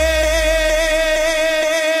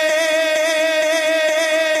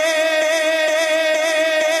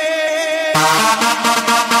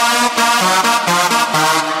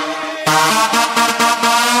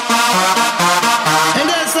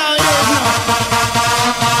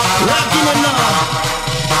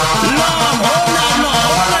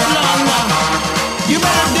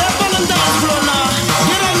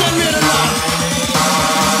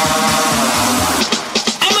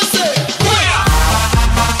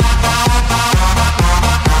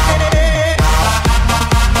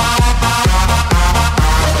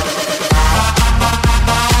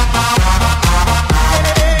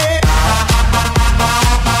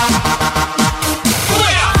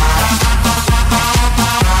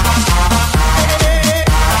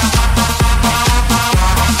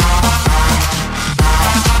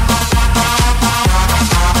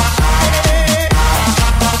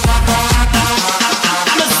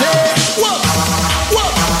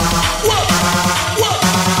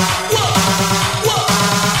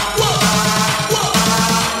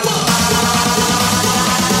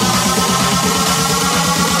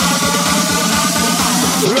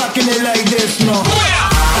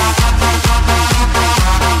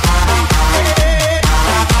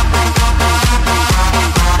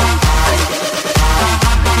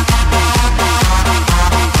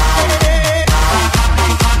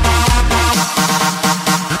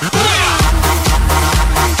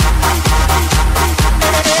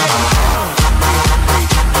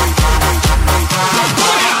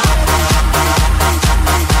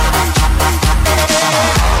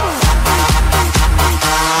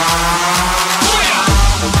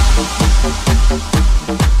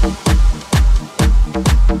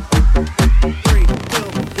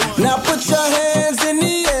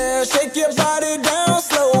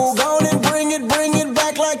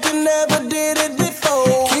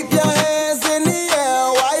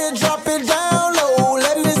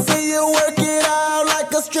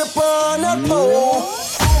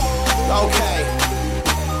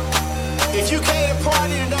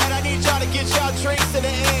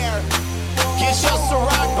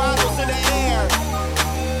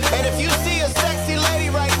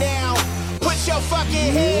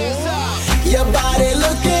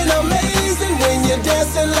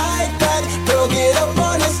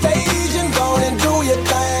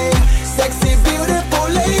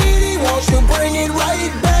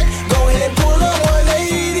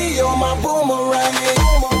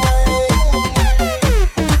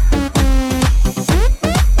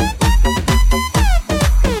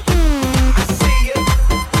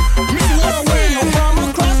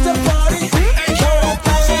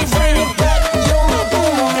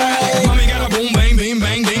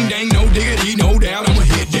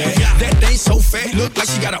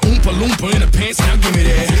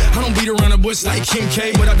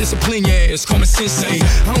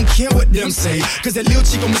 Cause that little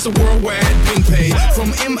chico Mr. Worldwide been paid. From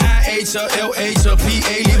MIA to LA to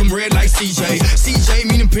PA, leave them red like CJ. CJ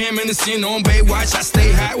meaning Pam and the sin on Baywatch. I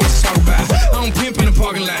stay high, what you talk about? I don't pimp in the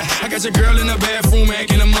parking lot. I got your girl in the bathroom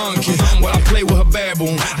acting a monkey. While I play with her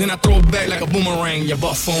baboon, then I throw it back like a boomerang, you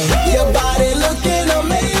buffoon. Your body looking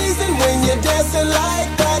amazing when you're dancing like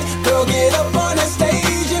that. Girl, get up on the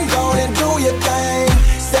stage and go and do your thing.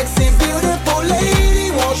 Sexy, beautiful lady,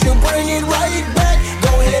 won't you bring it right back? Go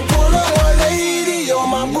ahead, pull up. You're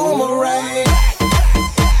my boomerang.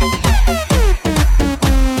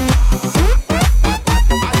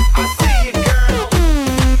 I see you, girl.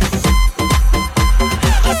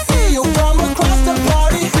 I see you from across the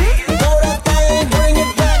party. Throw that thing, bring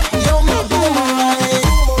it back. You're my boomerang.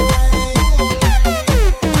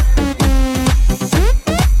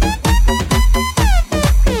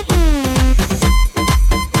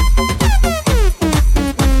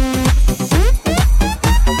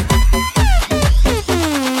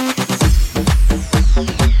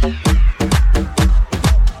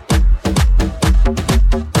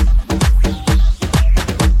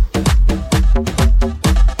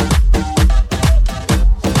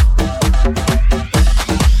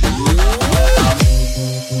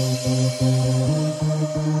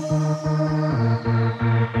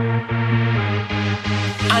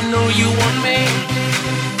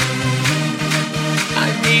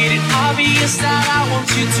 obvious that I want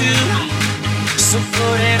you to, so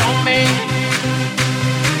put it on me.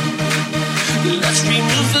 Let's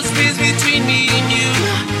remove the space between me and you.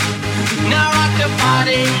 Now rock the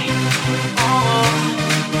party.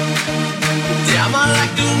 Oh.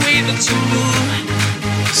 it to me,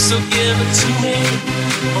 so give it to me.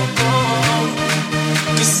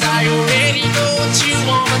 Cause I already know what you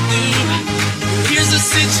wanna do. Here's the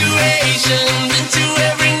situation, been to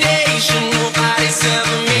every nation. Nobody's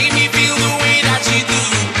ever made me feel the way that you do.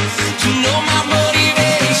 You know my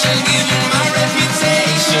motivation, given my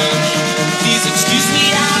reputation. Please excuse me,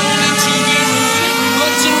 I don't mean to be rude,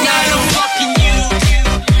 but tonight I'm fucking you.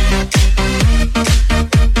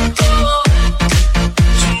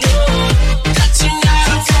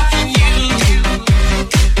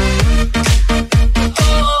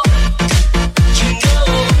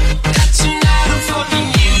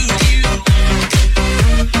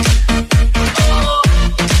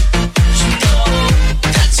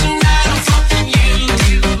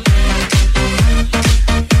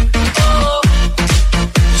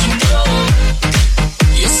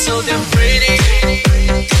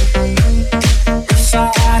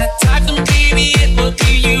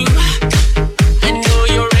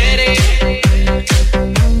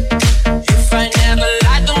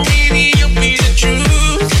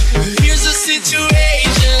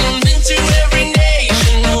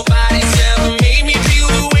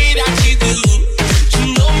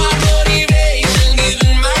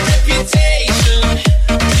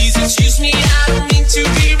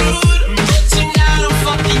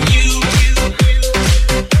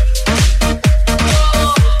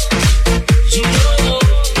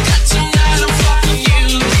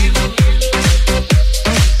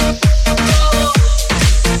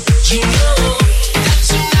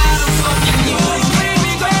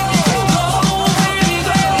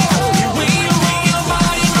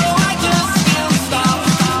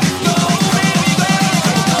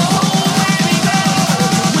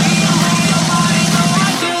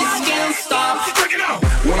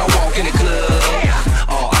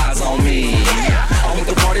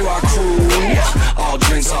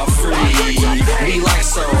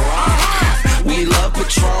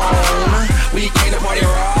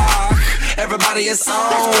 Everybody is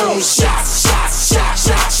on. Shots, shots, shots,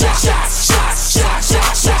 shots, shots, shots, shots, shots,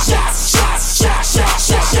 shots, shots, shots, shots, shots, shots,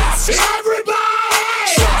 shots, shots. Everybody.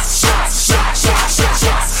 Shots, shots, shots, shots,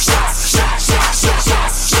 shots, shots, shots, shots, shots,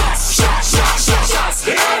 shots, shots, shots, shots, shots, shots.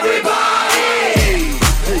 Everybody.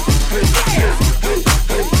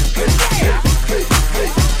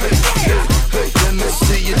 Let me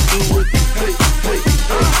see you do it.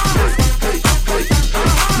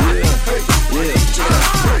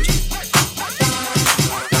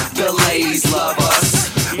 The ladies love us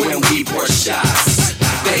when we pour shots.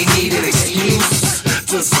 They need an excuse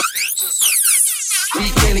to we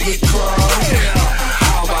can get crunk.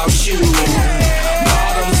 How about you?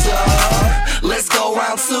 Bottoms up. Let's go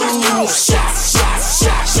round two. Shots, shots,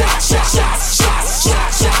 shots, shots, shots, shots, shots,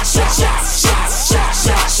 shots, shots, shots, shots, shots, shots,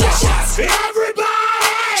 shots, shots, shots. Everybody.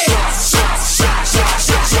 Shots, shots, shots, shots,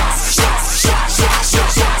 shots, shots, shots, shots,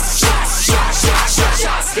 shots, shots, shots, shots, shots, shots, shots,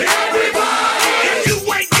 shots. Everybody. If you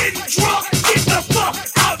ain't getting drunk, get the fuck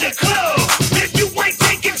out the club. If you ain't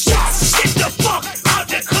taking shots, get the fuck out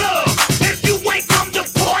the club. If you ain't come to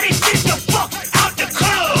party, get the fuck out the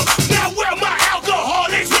club. Now where my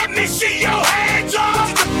alcoholics? Let me see your hands up.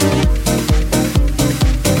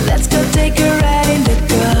 Let's go take a ride in the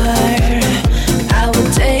car. I will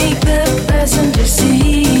take the passenger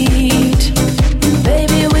seat.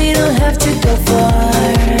 Baby, we don't have to go far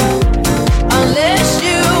unless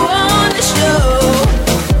you want to show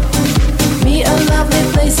me a lovely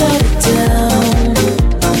place out of town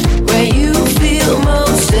where you feel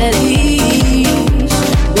most at ease.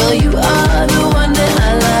 Well, you are the one that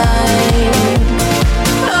I like.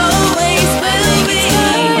 Always will be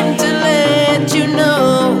time to let you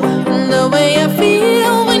know the way I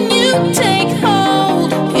feel when you take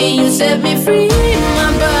hold and you set me free. My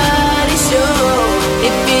body sure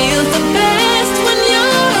it feels the best when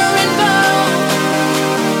you're involved.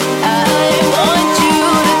 I want you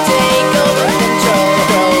to take over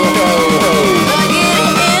control. Plug it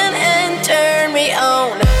in and turn me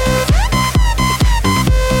on.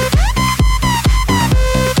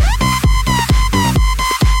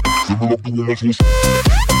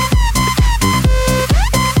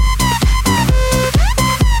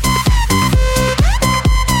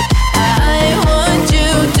 I want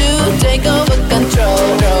you to take over control.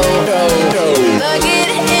 Plug it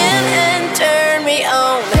in and turn me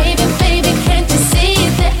on. Baby, baby, can't you see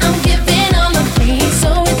that I'm giving all of me? So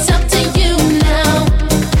it's up to you now.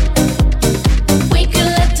 We could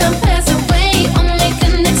let time pass away or make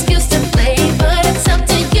an excuse to play, but it's up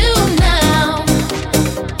to you now.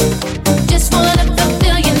 Just wanna fulfill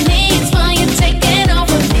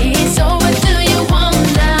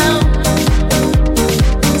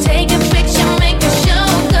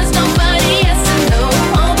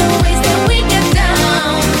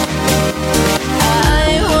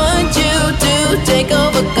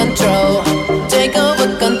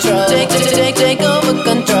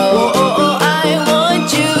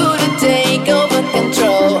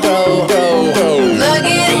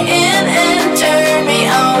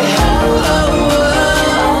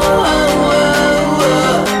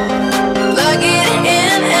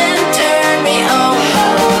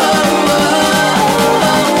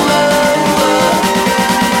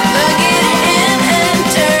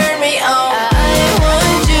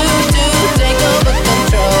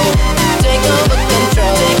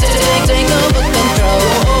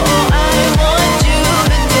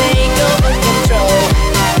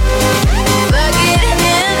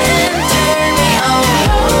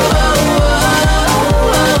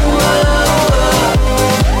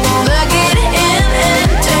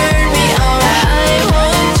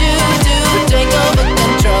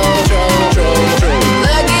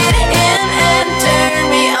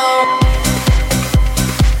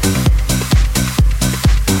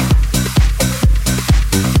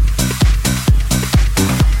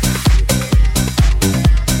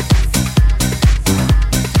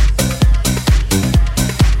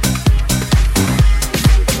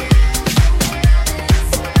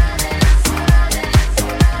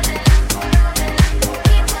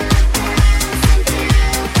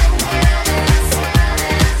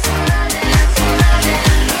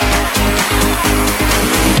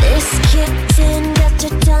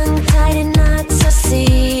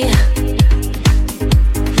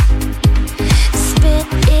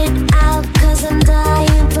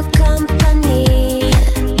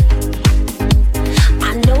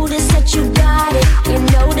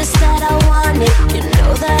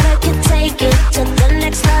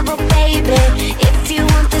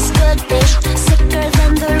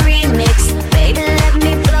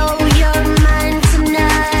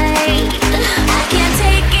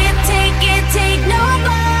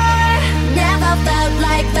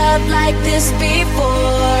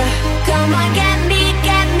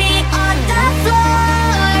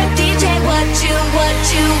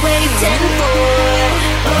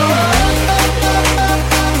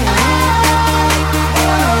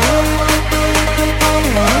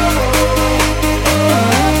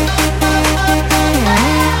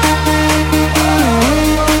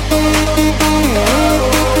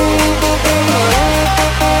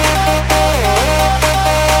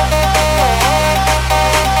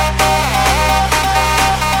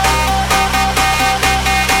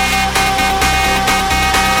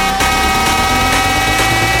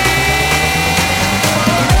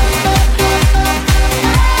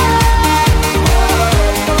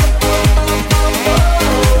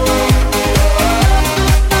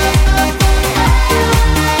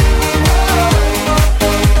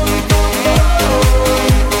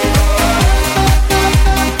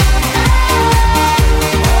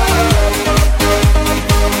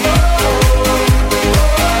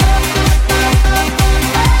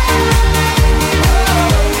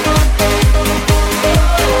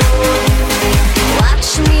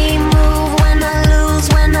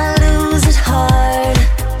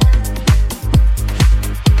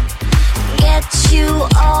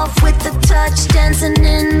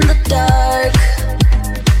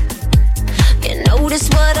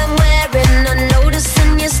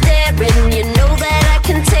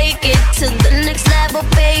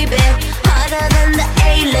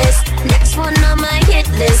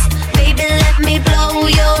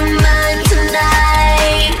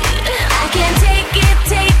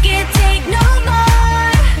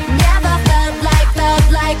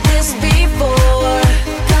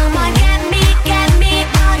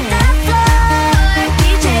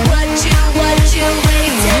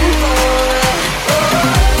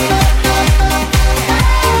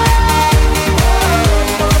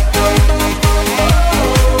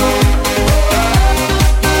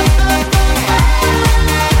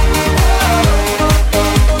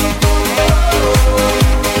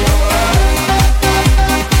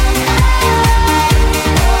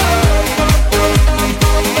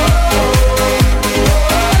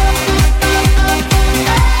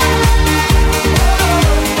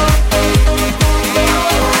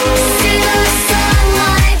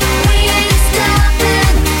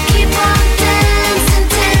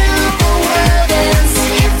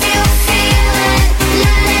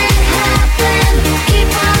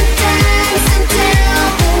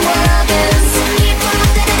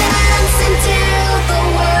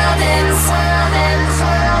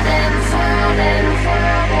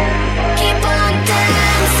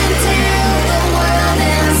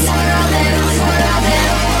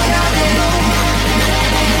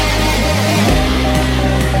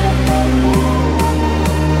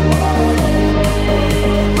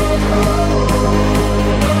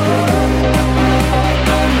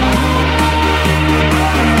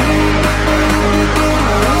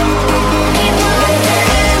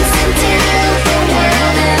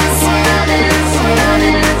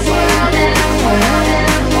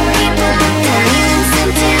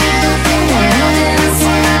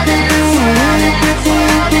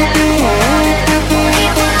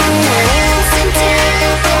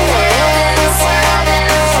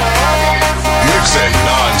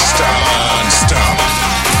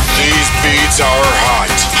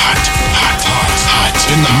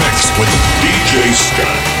In the mix with DJ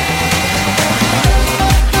Sky.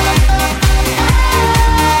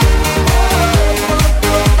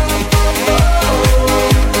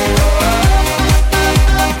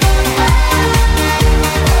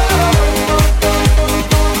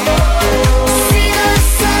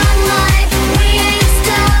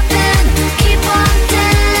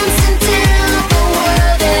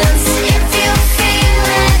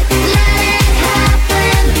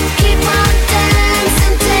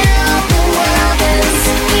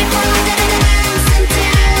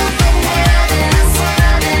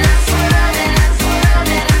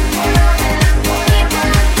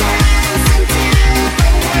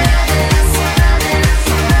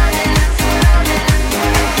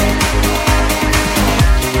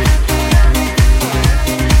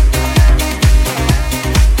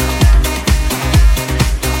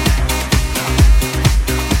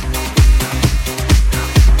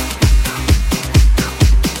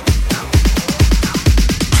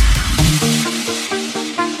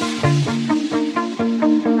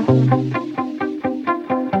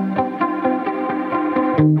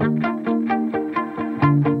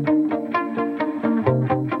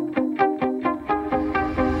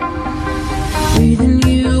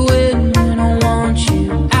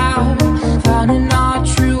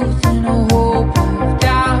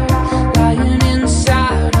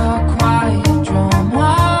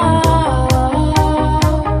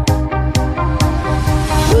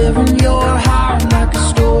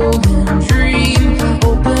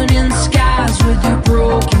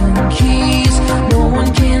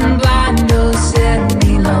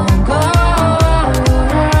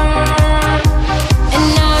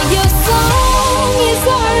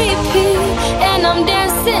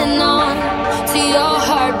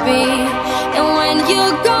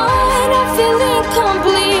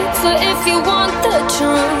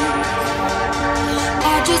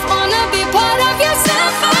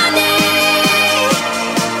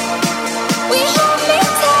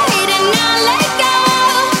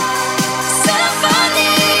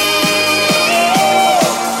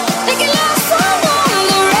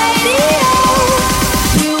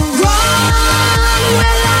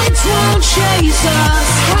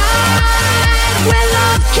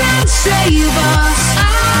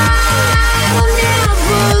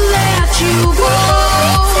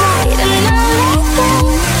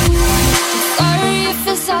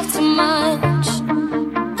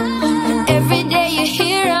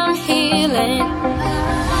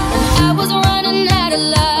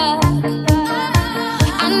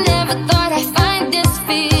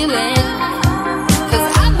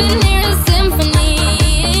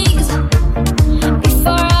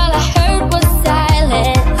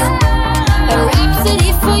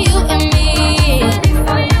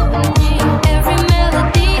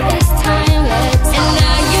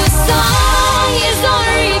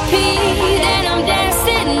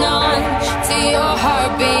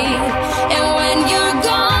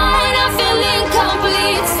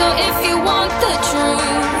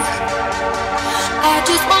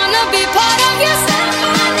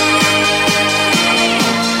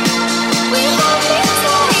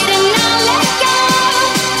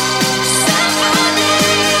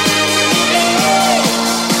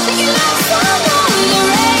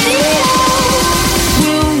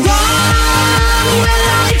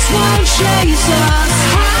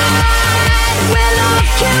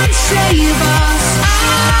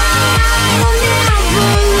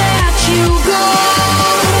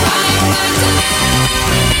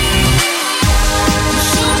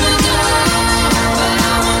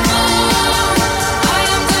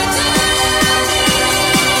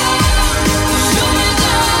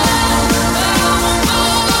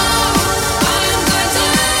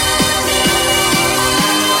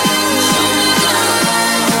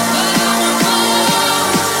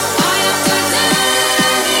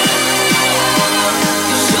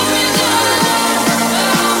 Show me the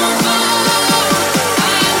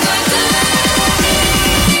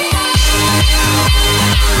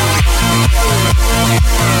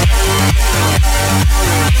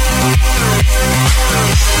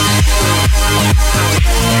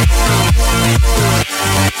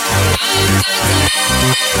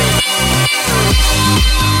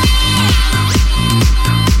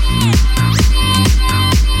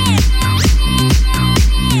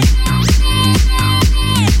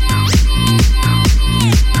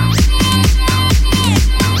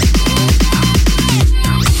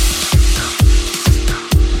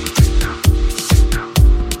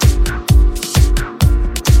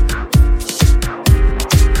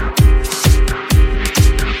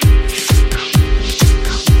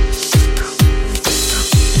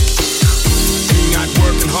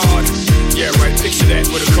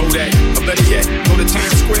better yet, go to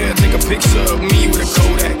Times Square, take a picture of me with a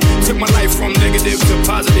Kodak. Took my life from negative to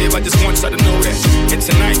positive, I just want y'all to know that. And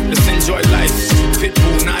tonight, let's enjoy life.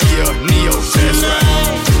 Pitbull, Naya, Neo, that's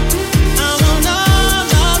right.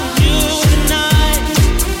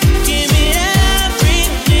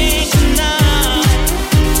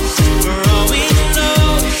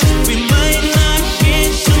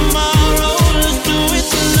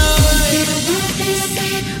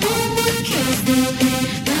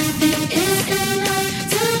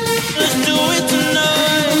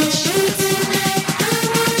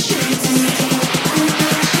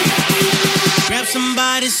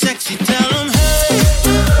 Somebody sexy, tell them, hey,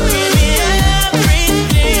 give me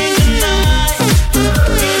everything tonight.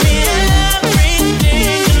 Give me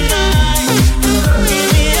everything tonight.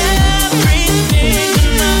 Give me everything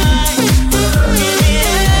tonight. Give me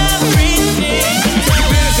everything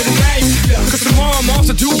tonight. Tonight, cause tomorrow I'm off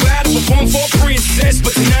to Dubai to perform for a princess.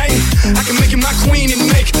 But tonight, I can make you my queen and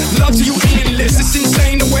make love to you endless. It's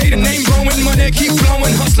insane the way the name growing, money keep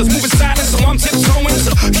flowing. Hustlers moving silent, so I'm tiptoeing.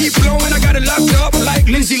 So keep blowing, I got it locked up like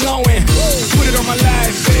Lindsay Lohan. Put it on my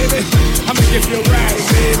life, baby. I'ma give you a ride,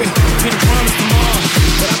 baby. Can't promise tomorrow,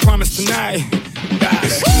 but I promise tonight.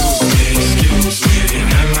 Excuse me, and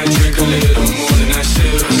I might drink a little more than I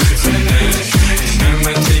should tonight. And I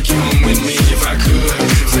might take you home with me if I could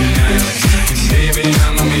tonight. And baby,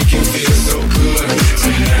 I'ma make you feel so good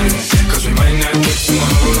tonight. Cause we might not get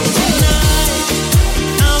tomorrow.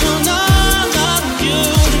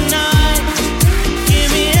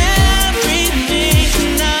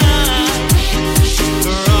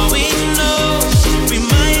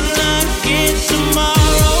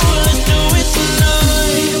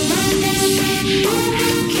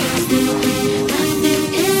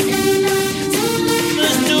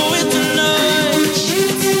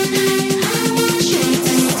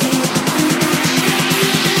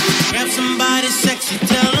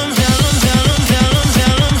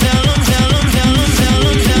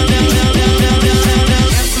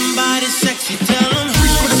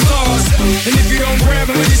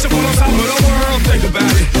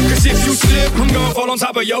 I'm gonna fall on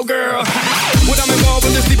top of your girl. When I'm involved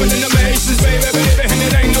with this deeper than the Masons, baby, baby, and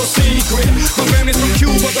it ain't no secret. My family's from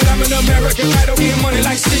Cuba, but I'm an American idol, getting money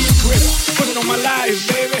like secret. Put it on my life,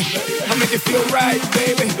 baby. I make it feel right,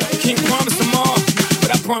 baby. Can't promise tomorrow,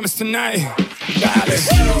 but I promise tonight.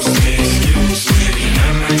 Excuse me, and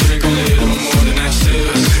I might drink a little more than I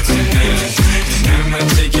should tonight. And I might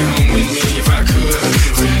take you home with me if I could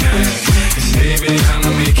tonight. And baby,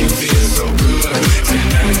 I'ma make